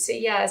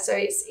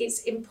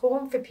it's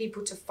important for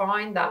people to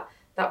find that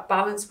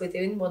balance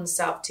within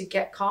oneself to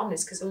get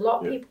calmness, because a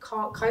lot of people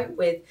can't cope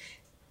with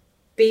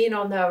being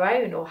on their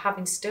own or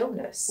having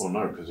stillness. Well,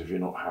 no, because if you're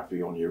not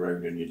happy on your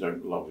own and you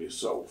don't love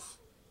yourself,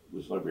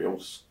 there's nobody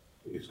else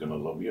who's going to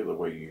love you the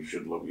way you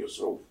should love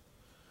yourself.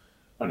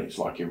 And it's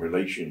like in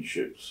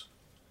relationships,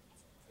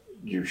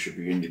 you should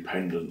be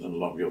independent and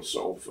love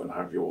yourself and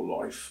have your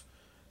life.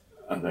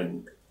 And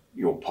then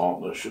your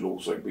partner should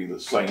also be the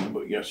same,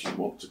 but yes, you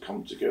want to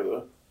come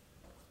together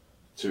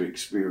to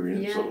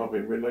experience a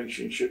loving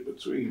relationship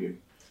between you.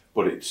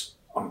 But it's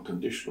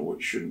unconditional,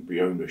 it shouldn't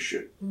be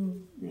ownership,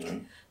 you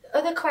know.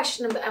 Other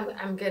question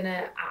I'm going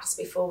to ask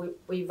before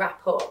we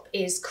wrap up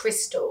is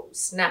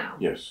crystals. Now,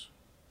 yes,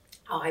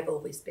 I've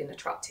always been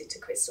attracted to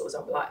crystals.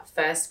 I'm like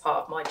first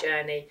part of my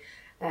journey,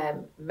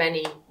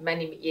 many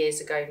years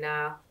ago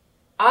now.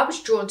 I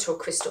was drawn to a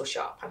crystal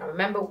shop, and I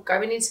remember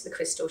going into the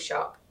crystal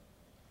shop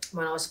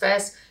when I was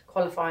first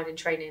qualifying and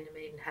training in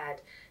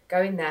Maidenhead,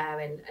 going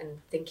there and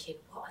thinking,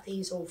 what are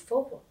these all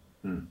for?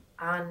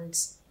 And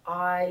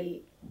I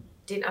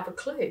didn't have a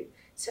clue.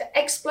 So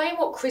explain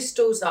what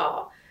crystals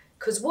are.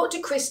 Because what do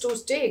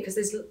crystals do? Because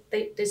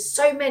there's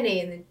so many,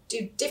 and they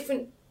do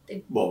different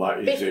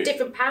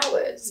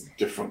powers.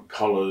 Different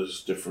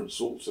colours, different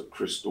sorts of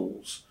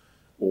crystals,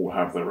 all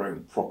have their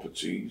own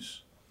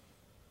properties.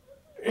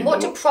 And what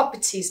do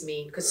properties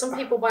mean? Because some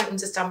people won't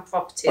understand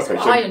properties,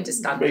 but so I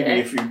understand maybe it.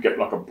 If you get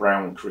like a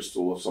brown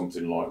crystal or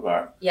something like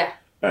that,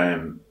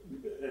 and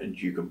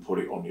you can put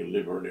it on your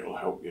liver, and it'll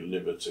help your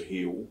liver to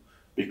heal,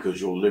 because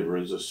your liver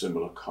is a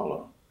similar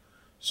colour.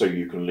 So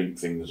you can link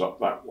things up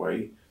that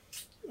way.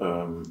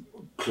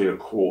 Clear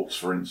quartz,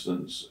 for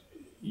instance,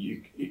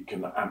 it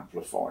can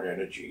amplify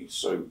energy.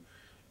 So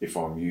if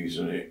I'm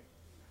using it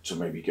to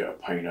maybe get a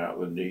pain out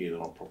of the knee, then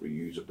I'll probably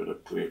use a bit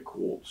of clear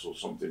quartz or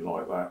something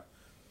like that.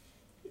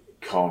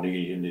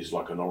 Carnelian is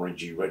like an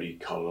orangey reddy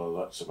colour,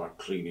 that's about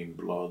cleaning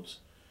blood.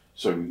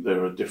 So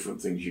there are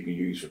different things you can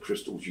use for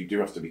crystals. You do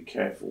have to be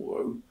careful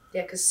though.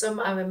 Yeah, because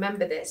I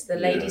remember this. The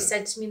lady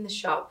said to me in the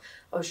shop,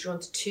 I was drawn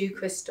to 2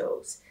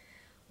 crystals.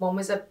 One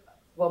was a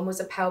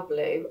pale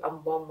blue,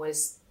 and one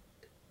was,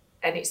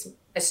 and it's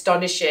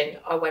astonishing.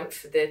 I went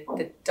for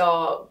the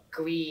dark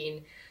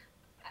green,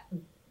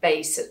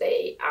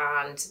 basically,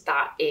 and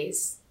that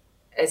is,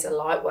 as a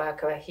light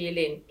worker, a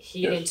healing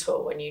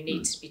tool, and you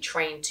need to be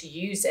trained to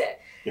use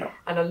it. Yeah.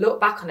 And I look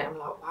back on it, I'm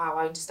like, wow,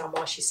 I understand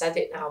why she said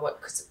it now,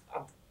 because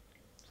I've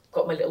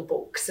got my little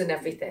books and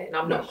everything.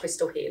 I'm not a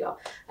crystal healer,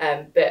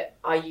 but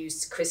I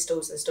use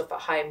crystals and stuff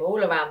at home,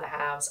 all around the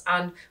house,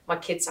 and my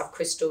kids have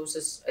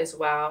crystals as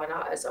well. And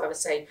as I was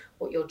saying,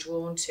 what you're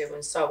drawn to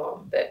and so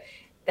on, but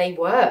they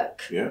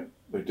work. Yeah,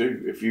 they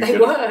do. If you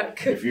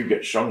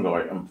get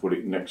shungite and put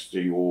it next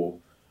to your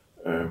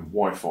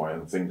Wi-Fi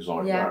and things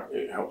like that,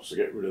 it helps to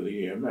get rid of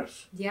the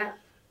EMF. Yeah.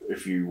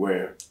 If you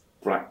wear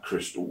black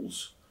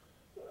crystals,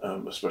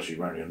 especially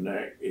around your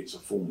neck, it's a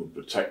form of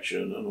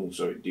protection, and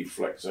also it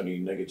deflects any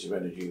negative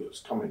energy that's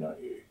coming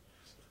at you.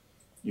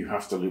 You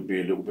have to be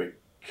a little bit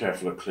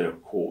careful of clear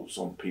quartz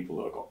on people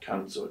that have got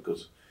cancer,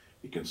 because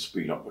it can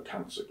speed up the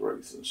cancer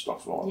growth and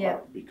stuff like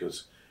that,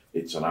 because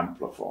it's an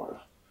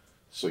amplifier.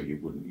 So you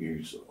wouldn't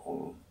use it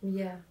on them.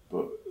 Yeah.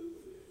 But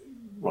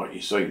like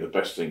you say, the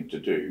best thing to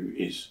do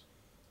is,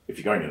 if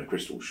you're going in a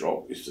crystal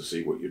shop, is to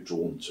see what you're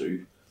drawn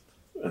to,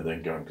 and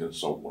then go and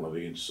consult one of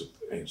the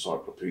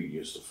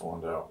encyclopedias to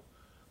find out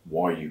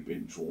why you've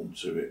been drawn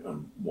to it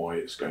and why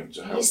it's going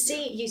to help.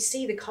 You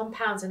see the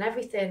compounds and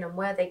everything, and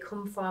where they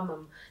come from,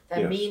 and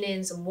their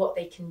meanings, and what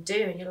they can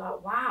do, and you're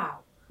like, wow.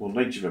 Well,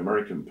 Native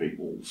American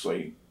people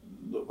say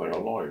that they are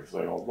alive. They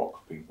are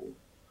rock people.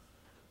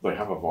 They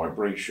have a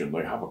vibration.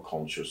 They have a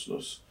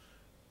consciousness,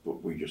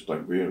 but we just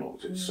don't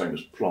realise it. It's the same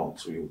as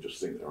plants. We all just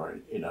think they're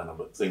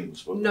inanimate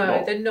things, but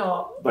they're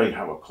not. They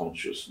have a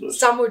consciousness.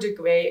 Some would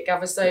agree at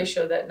Gather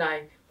Social that no,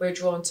 we're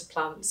drawn to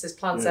plants. There's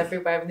plants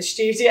everywhere in the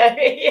studio.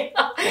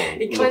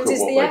 It cleanses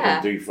the air. Look at what they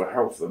can do for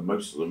health, and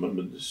most of them are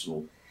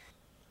medicinal.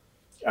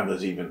 And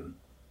there's even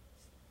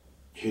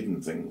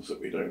hidden things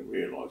that we don't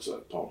realise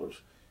that part of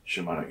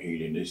shamanic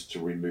healing is to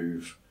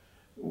remove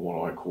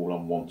what I call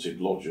unwanted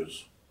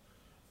lodgers.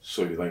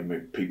 So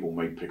people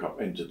may pick up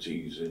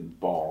entities in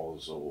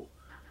bars, or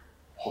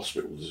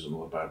hospitals isn't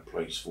a bad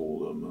place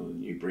for them,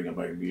 and you bring them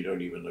home, you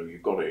don't even know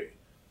you've got it.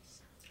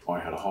 I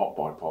had a heart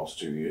bypass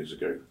 2 years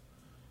ago,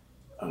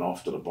 and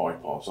after the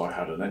bypass I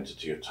had an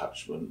entity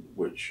attachment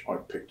which I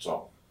picked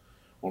up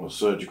on a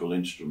surgical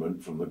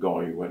instrument from the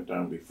guy who went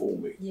down before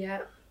me.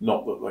 Yeah.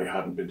 Not that they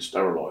hadn't been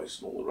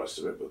sterilised and all the rest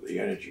of it, but the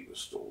energy was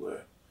still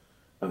there.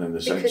 And then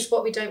because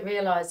what we don't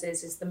realise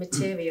is the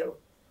material.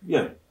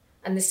 Yeah.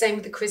 And the same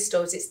with the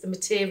crystals, it's the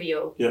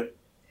material. Yeah,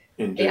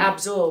 indeed. It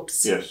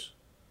absorbs. Yes,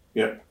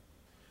 yeah.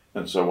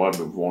 And so I've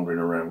been wandering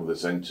around with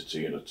this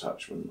entity and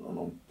attachment,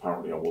 and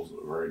apparently I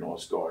wasn't a very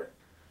nice guy.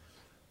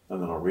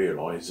 And then I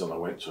realised, and I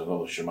went to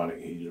another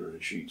shamanic healer,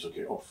 and she took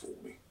it off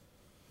for me.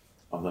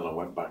 And then I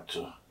went back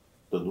to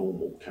the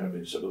normal Kev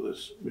instead of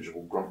this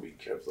miserable grumpy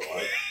Kev that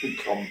I've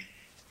become.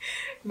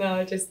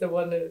 No, just the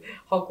one at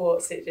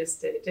Hogwarts, it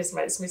just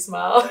makes me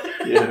smile.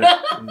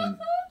 Yeah.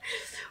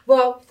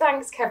 Well,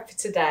 thanks, Kev, for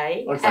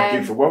today. Oh,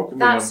 thank you for welcoming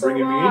me and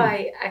bringing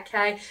me in.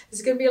 Okay.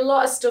 There's going to be a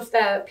lot of stuff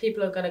there that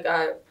people are going to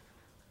go,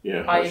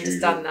 yeah, I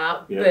understand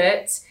that. Yeah.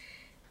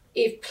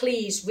 But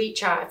please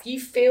reach out. If you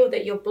feel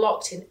that you're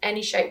blocked in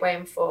any shape, way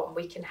and form,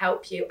 we can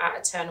help you at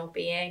Eternal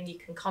Being. You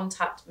can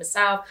contact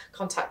myself,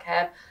 contact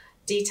Kev.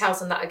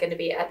 Details on that are going to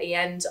be at the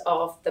end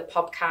of the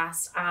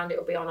podcast, and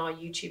it'll be on our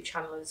YouTube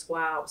channel as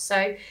well. So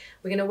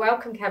we're going to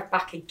welcome Kev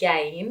back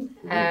again,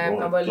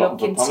 and we're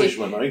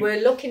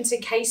looking to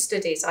case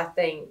studies, I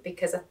think,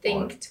 because I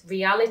think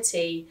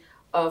reality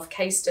of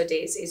case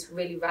studies is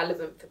really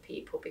relevant for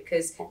people,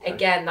 because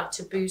again, that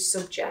taboo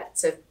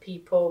subject of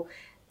people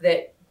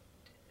that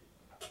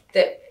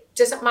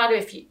doesn't matter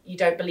if you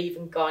don't believe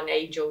in God and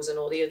angels and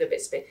all the other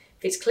bits of it.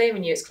 If it's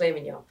clearing you, it's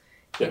clearing you.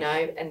 You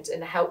know, and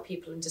help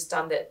people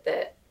understand that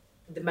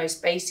the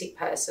most basic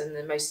person,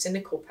 the most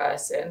cynical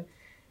person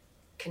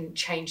can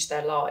change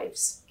their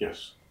lives.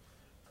 Yes.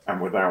 And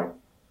without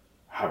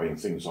having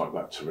things like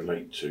that to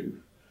relate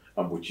to,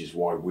 and which is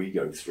why we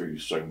go through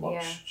so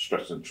much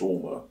stress and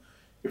trauma.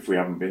 If we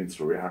haven't been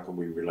through it, how can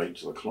we relate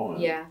to the client?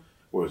 Yeah.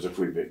 Whereas if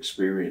we've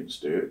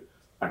experienced it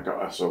and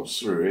got ourselves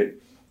through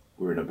it,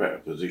 we're in a better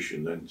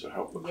position then to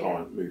help the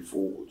client move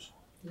forward.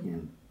 Yeah.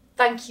 Mm.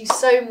 Thank you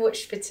so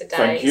much for today.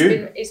 Thank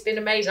you. It's been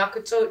amazing. I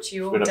could talk to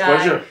you all day. It's been a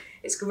pleasure.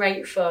 It's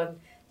great fun.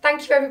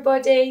 Thank you,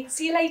 everybody.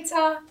 See you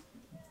later.